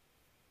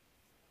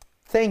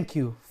 Thank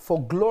you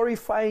for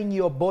glorifying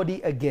your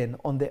body again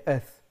on the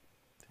earth,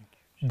 Thank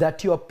you,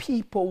 that your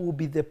people will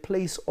be the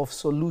place of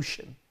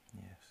solution.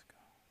 Jesus. Yes, God.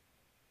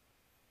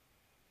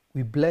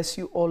 We bless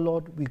you, O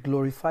Lord. We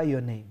glorify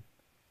your name.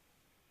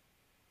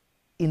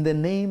 In the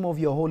name of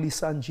your Holy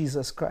Son,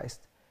 Jesus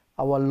Christ,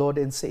 our Lord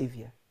and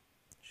Savior.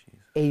 Jesus.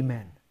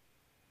 Amen.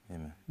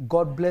 Amen.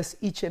 God bless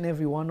each and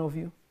every one of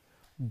you.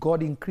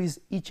 God increase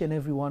each and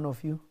every one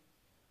of you.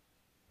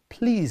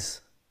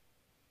 Please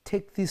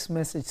take this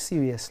message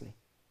seriously.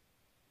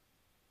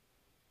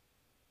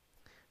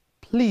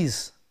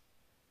 Please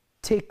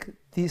take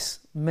this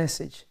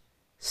message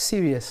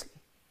seriously.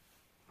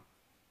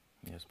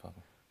 Yes,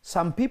 Papa.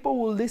 Some people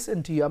will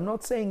listen to you.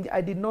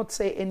 I did not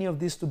say any of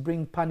this to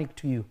bring panic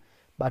to you,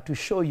 but to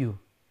show you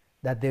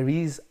that there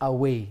is a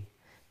way.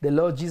 The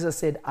Lord Jesus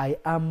said, I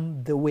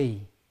am the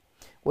way.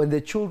 When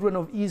the children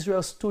of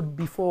Israel stood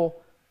before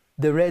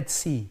the Red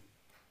Sea,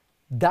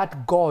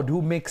 that God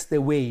who makes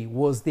the way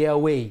was their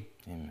way.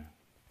 Amen.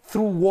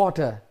 Through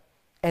water,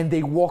 and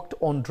they walked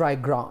on dry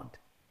ground.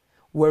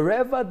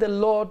 Wherever the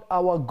Lord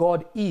our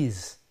God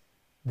is,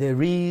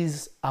 there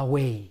is a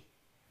way.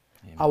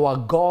 Amen. Our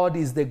God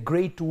is the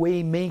great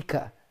way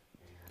maker.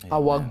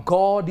 Our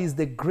God is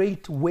the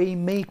great way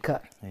maker.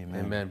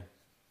 Amen. Amen.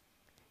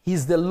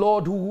 He's the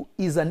Lord who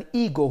is an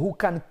eagle, who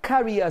can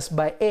carry us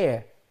by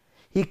air.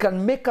 He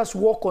can make us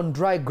walk on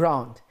dry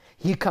ground.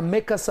 He can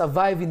make us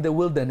survive in the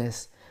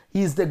wilderness.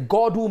 He is the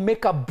God who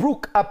make a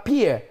brook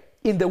appear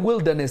in the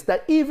wilderness,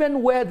 that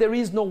even where there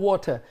is no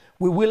water,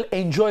 we will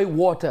enjoy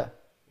water.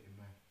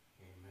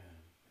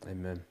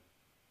 Amen.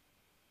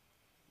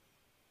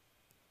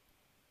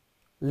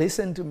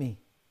 Listen to me.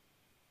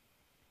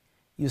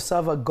 You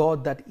serve a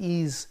God that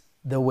is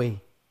the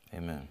way.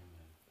 Amen.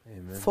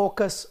 Amen.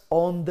 Focus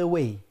on the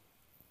way.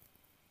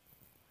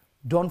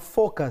 Don't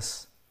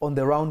focus on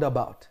the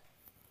roundabout.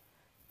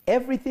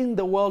 Everything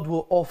the world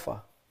will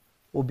offer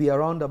will be a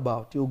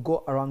roundabout. You'll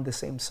go around the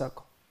same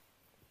circle.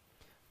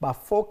 But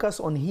focus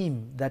on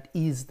Him that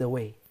is the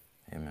way.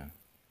 Amen.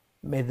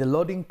 May the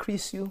Lord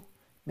increase you.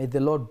 May the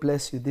Lord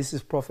bless you. This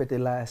is Prophet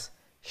Elias.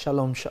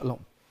 Shalom,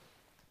 shalom.